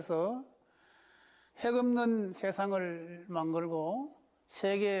피스보더에서 핵 없는 세상을 만들고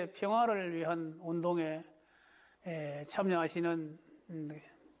세계 평화를 위한 운동에 참여하시는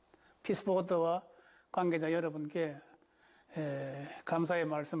피스보더와 관계자 여러분께 감사의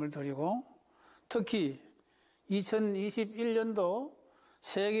말씀을 드리고, 특히 2021년도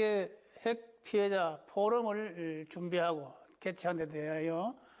세계 핵 피해자 포럼을 준비하고 개최한 데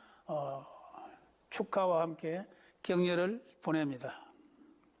대하여 축하와 함께 격려를 보냅니다.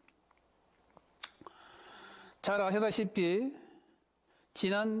 잘 아시다시피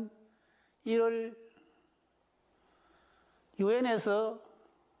지난 1월 유엔에서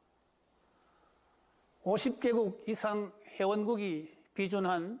 50개국 이상 회원국이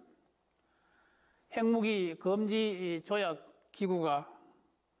비준한 핵무기 금지 조약 기구가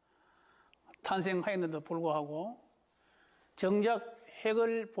탄생하였는데도 불구하고 정작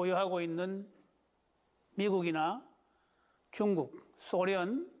핵을 보유하고 있는 미국이나 중국,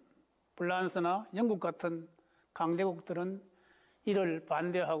 소련, 프랑스나 영국 같은 강대국들은 이를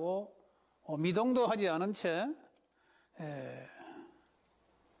반대하고 미동도 하지 않은 채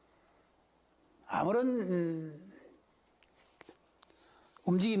아무런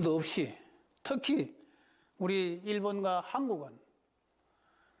움직임도 없이, 특히 우리 일본과 한국은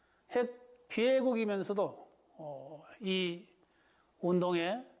핵 피해국이면서도 이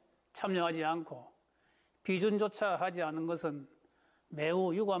운동에 참여하지 않고 비준조차 하지 않은 것은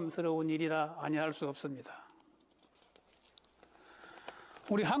매우 유감스러운 일이라 아니할 수 없습니다.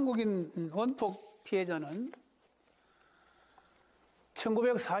 우리 한국인 원폭 피해자는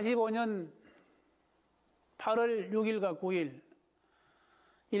 1945년 8월 6일과 9일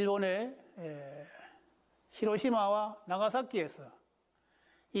일본의 히로시마와 나가사키에서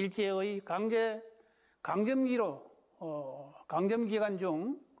일제의 강점기로 강점기간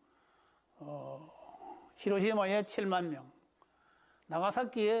중 히로시마에 7만 명,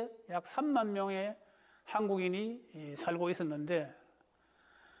 나가사키에 약 3만 명의 한국인이 살고 있었는데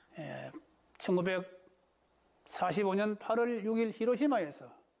 1945년 8월 6일 히로시마에서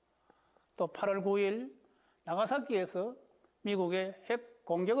또 8월 9일 나가사키에서 미국의 핵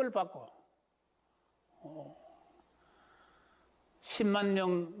공격을 받고 10만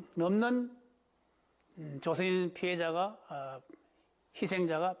명 넘는 조선인 피해자가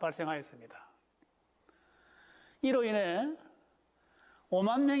희생자가 발생하였습니다. 이로 인해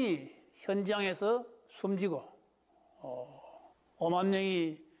 5만 명이 현장에서 숨지고 5만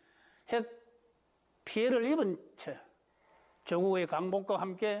명이 핵 피해를 입은 채 조국의 강복과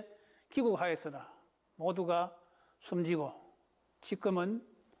함께 귀국하였으나 모두가 숨지고 지금은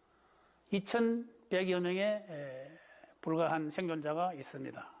 2,100여 명에 불과한 생존자가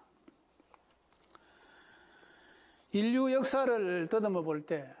있습니다. 인류 역사를 더듬어 볼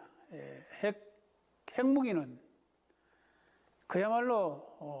때 핵무기는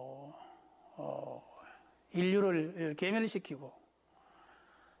그야말로 인류를 괴멸시키고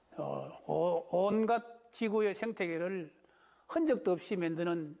온갖 지구의 생태계를 흔적도 없이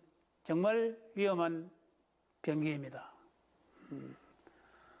만드는 정말 위험한 병기입니다.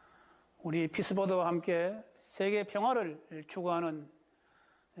 우리 피스보드와 함께 세계 평화를 추구하는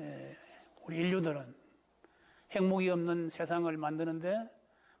우리 인류들은 핵무기 없는 세상을 만드는데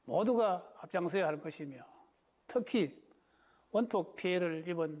모두가 앞장서야 할 것이며, 특히 원폭 피해를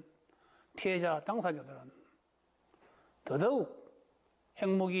입은 피해자 당사자들은 더더욱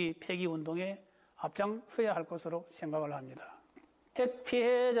핵무기 폐기 운동에 앞장서야 할 것으로 생각을 합니다. 핵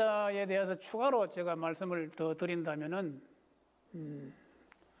피해자에 대해서 추가로 제가 말씀을 더 드린다면은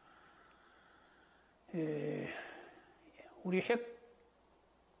우리 핵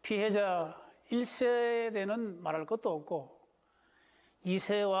피해자 1세대는 말할 것도 없고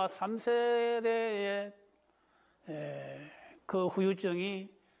 2세와 3세대의 그 후유증이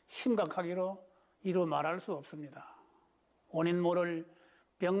심각하기로 이루 말할 수 없습니다. 원인 모를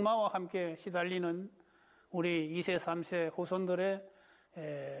병마와 함께 시달리는 우리 2세, 3세 후손들의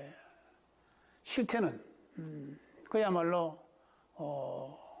실태는 그야말로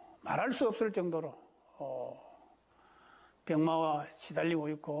말할 수 없을 정도로 병마와 시달리고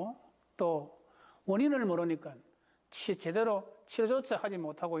있고, 또 원인을 모르니까 제대로 치료조차 하지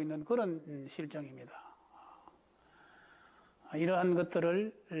못하고 있는 그런 실정입니다. 이러한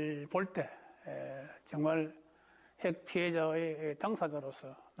것들을 볼 때 정말 핵 피해자의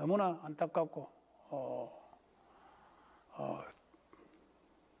당사자로서 너무나 안타깝고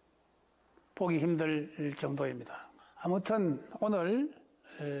보기 힘들 정도입니다. 아무튼 오늘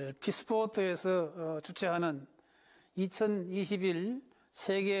피스포트에서 주최하는 2021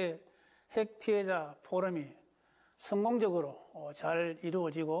 세계 핵 피해자 포럼이 성공적으로 잘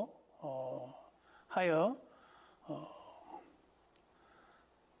이루어지고 하여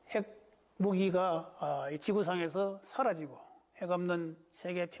핵 무기가 이 지구상에서 사라지고 핵 없는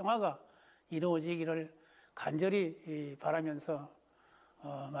세계 평화가 이루어지기를 간절히 바라면서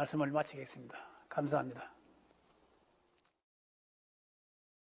말씀을 마치겠습니다. 감사합니다.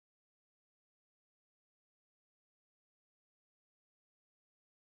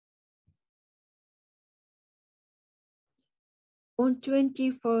 On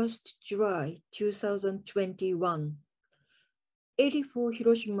 21st July 2021, 84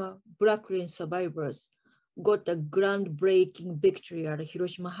 Hiroshima Black Rain survivors got a groundbreaking victory at the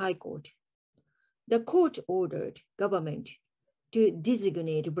Hiroshima High Court. The court ordered government to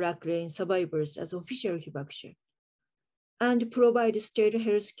designate Black Rain survivors as official hibakusha and provide state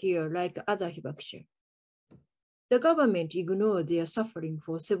health care like other hibakusha. The government ignored their suffering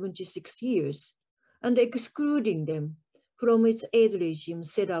for 76 years and excluding them from its aid regime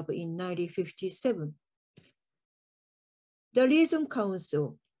set up in 1957. The Liaison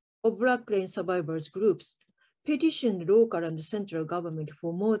Council of Black Rain survivors groups petitioned local and central government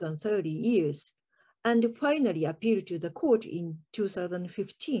for more than 30 years and finally appealed to the court in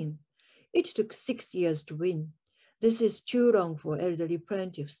 2015. It took 6 years to win. This is too long for elderly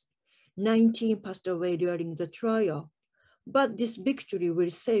plaintiffs. 19 passed away during the trial, but this victory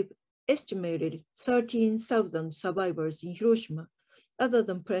will save estimated 13,000 survivors in Hiroshima, other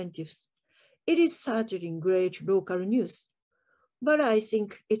than plaintiffs. It is certainly great local news, but I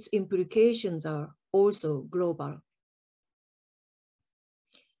think its implications are also global.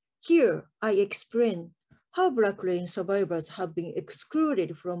 Here, I explain how Black Rain survivors have been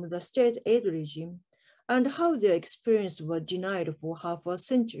excluded from the state aid regime and how their experience was denied for half a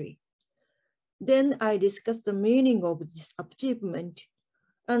century. Then I discuss the meaning of this achievement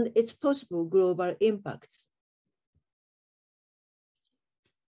and its possible global impacts.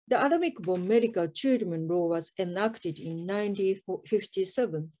 The atomic bomb medical treatment law was enacted in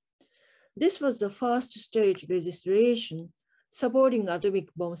 1957. This was the first state legislation supporting atomic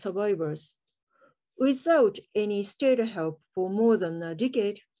bomb survivors. Without any state help for more than a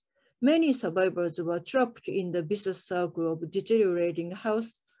decade, many survivors were trapped in the vicious circle of deteriorating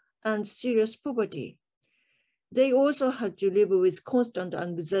health and serious poverty. They also had to live with constant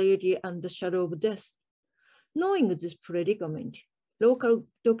anxiety and the shadow of death. Knowing this predicament, local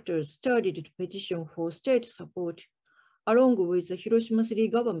doctors started to petition for state support along with the Hiroshima city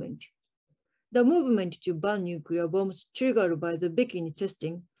government. The movement to ban nuclear bombs triggered by the bikini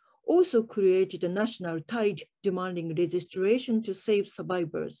testing also created a national tide demanding legislation to save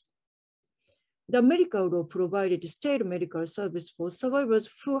survivors. The medical law provided state medical service for survivors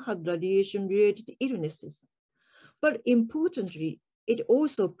who had radiation-related illnesses. But importantly, it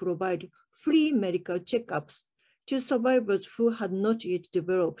also provided free medical checkups to survivors who had not yet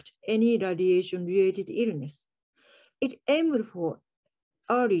developed any radiation-related illness. It aimed for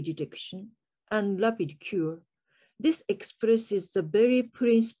early detection and rapid cure. This expresses the very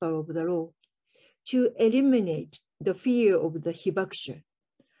principle of the law to eliminate the fear of the hibakusha.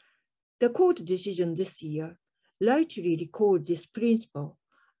 The court decision this year rightly recalled this principle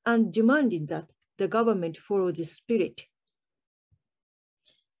and demanded that the government follow this spirit.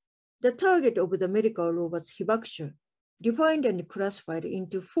 The target of the medical law was hibakusha, defined and classified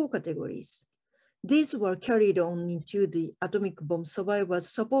into 4 categories. These were carried on into the atomic bomb survivors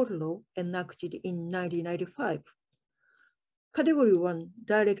support law enacted in 1995. Category 1,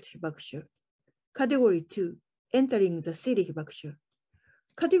 direct hibakusha. Category 2, entering the city hibakusha.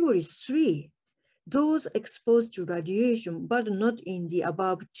 Category 3, those exposed to radiation but not in the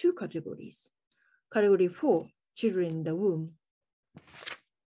above 2 categories. Category 4, children in the womb.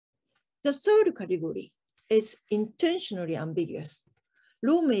 The third category is intentionally ambiguous.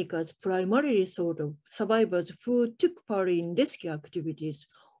 Lawmakers primarily thought of survivors who took part in rescue activities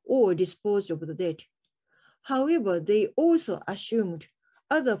or disposed of the dead. However, they also assumed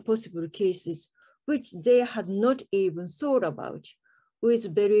other possible cases which they had not even thought about,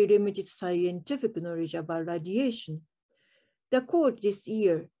 with very limited scientific knowledge about radiation. The court this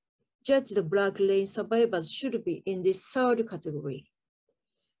year judged the Black Rain survivors should be in this third category.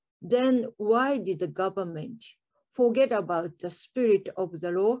 Then why did the government forget about the spirit of the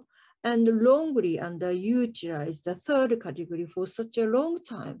law and wrongly underutilize the third category for such a long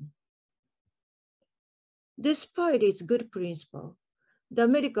time? Despite its good principle, the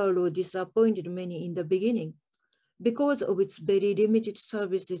medical law disappointed many in the beginning. because of its very limited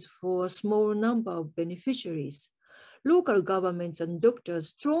services for a small number of beneficiaries, local governments and doctors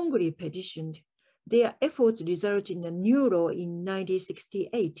strongly petitioned. Their efforts resulted in a new law in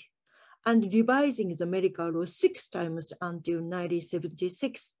 1968 and revising the medical law 6 times until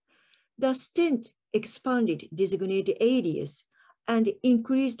 1976. The state expanded designated areas and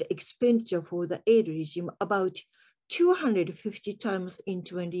increased expenditure for the aid regime about 250 times in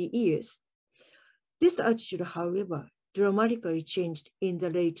 20 years. This attitude, however, dramatically changed in the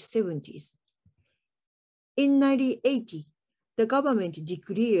late 70s. In 1980, the government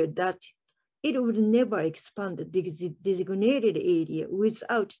declared that it would never expand the designated area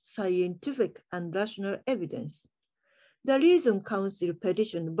without scientific and rational evidence. The reason council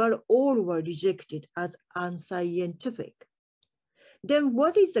petitioned, but all were rejected as unscientific. Then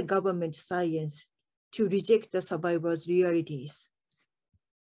what is the government science to reject the survivors' realities?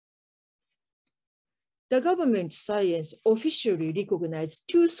 The government science officially recognized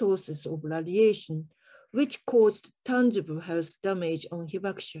 2 sources of radiation which caused tangible health damage on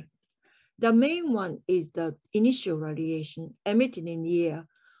hibakusha. The main one is the initial radiation emitted in the air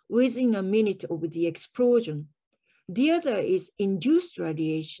within a minute of the explosion. The other is induced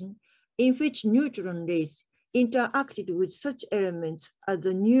radiation, in which neutron rays interacted with such elements as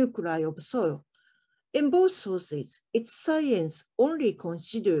the nuclei of soil. In both sources, its science only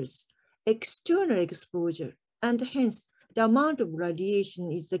considers external exposure, and hence the amount of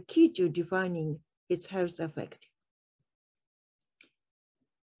radiation is the key to defining its health effect.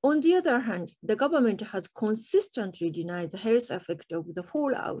 On the other hand, the government has consistently denied the health effect of the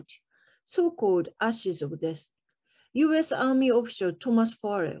fallout, so-called ashes of death. U.S. Army officer Thomas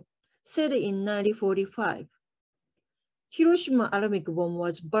Farrell said in 1945, Hiroshima atomic bomb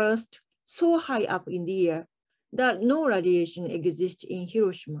was burst so high up in the air that no radiation exists in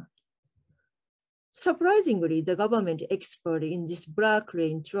Hiroshima. Surprisingly, the government expert in this Black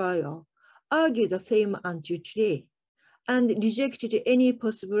Rain trial argued the same until today and rejected any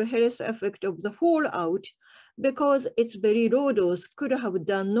possible health effect of the fallout because its very low dose could have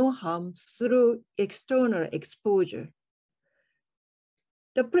done no harm through external exposure.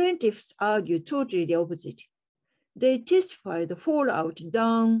 The plaintiffs argue totally the opposite. They testify the fallout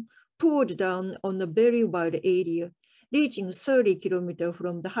poured down on a very wide area, reaching 30 kilometers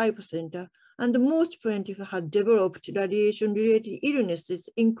from the hypocenter, and most plaintiffs had developed radiation-related illnesses,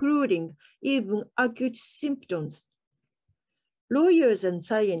 including even acute symptoms. Lawyers and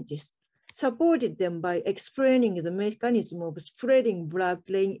scientists supported them by explaining the mechanism of spreading black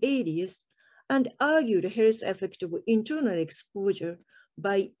rain areas and argued the health effect of internal exposure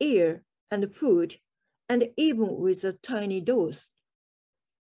by air and food, and even with a tiny dose.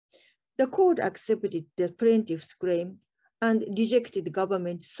 The court accepted the plaintiff's claim and rejected the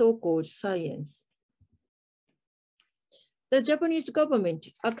government's so-called science. The Japanese government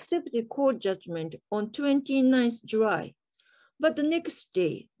accepted court judgment on 29th July, but the next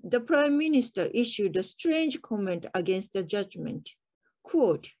day, the prime minister issued a strange comment against the judgment.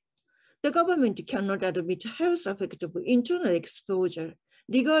 Quote, "The government cannot admit health effect of internal exposure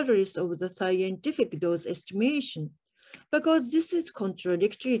regardless of the scientific dose estimation, because this is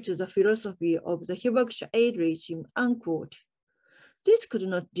contradictory to the philosophy of the hibakusha aid regime," unquote. This could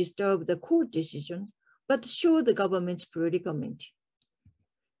not disturb the court decision, but show the government's predicament.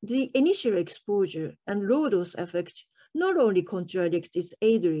 The initial exposure and low dose effect not only contradict its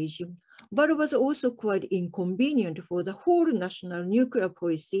aid regime, but was also quite inconvenient for the whole national nuclear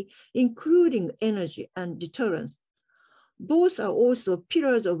policy, including energy and deterrence. Both are also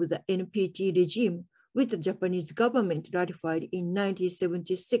pillars of the NPT regime, which the Japanese government ratified in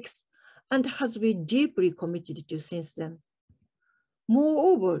 1976 and has been deeply committed to since then.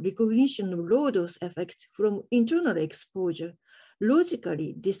 Moreover, recognition of low dose effects from internal exposure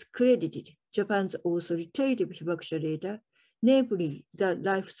logically discredited Japan's authoritative hibakusha data, namely the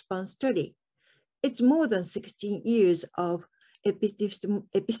lifespan study. It's more than 16 years of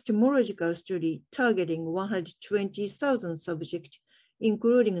epistemological study targeting 120,000 subjects,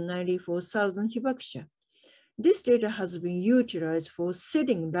 including 94,000 hibakusha. This data has been utilized for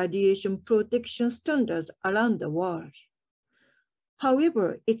setting radiation protection standards around the world.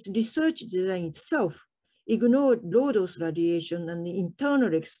 However, its research design itself ignored low-dose radiation and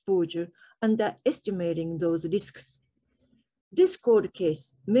internal exposure, underestimating those risks. This court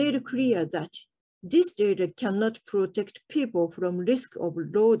case made clear that this data cannot protect people from risk of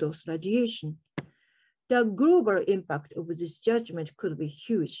low-dose radiation. The global impact of this judgment could be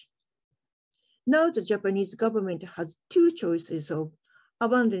huge. Now the Japanese government has 2 choices of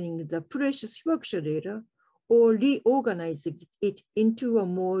abandoning the precious hibakusha data or reorganizing it into a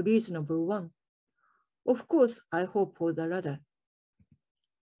more reasonable one. Of course, I hope for the latter.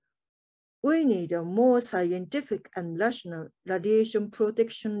 We need a more scientific and rational radiation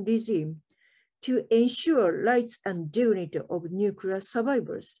protection regime to ensure rights and dignity of nuclear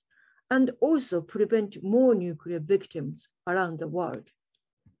survivors and also prevent more nuclear victims around the world.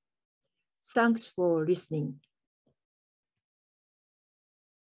 Thanks for listening.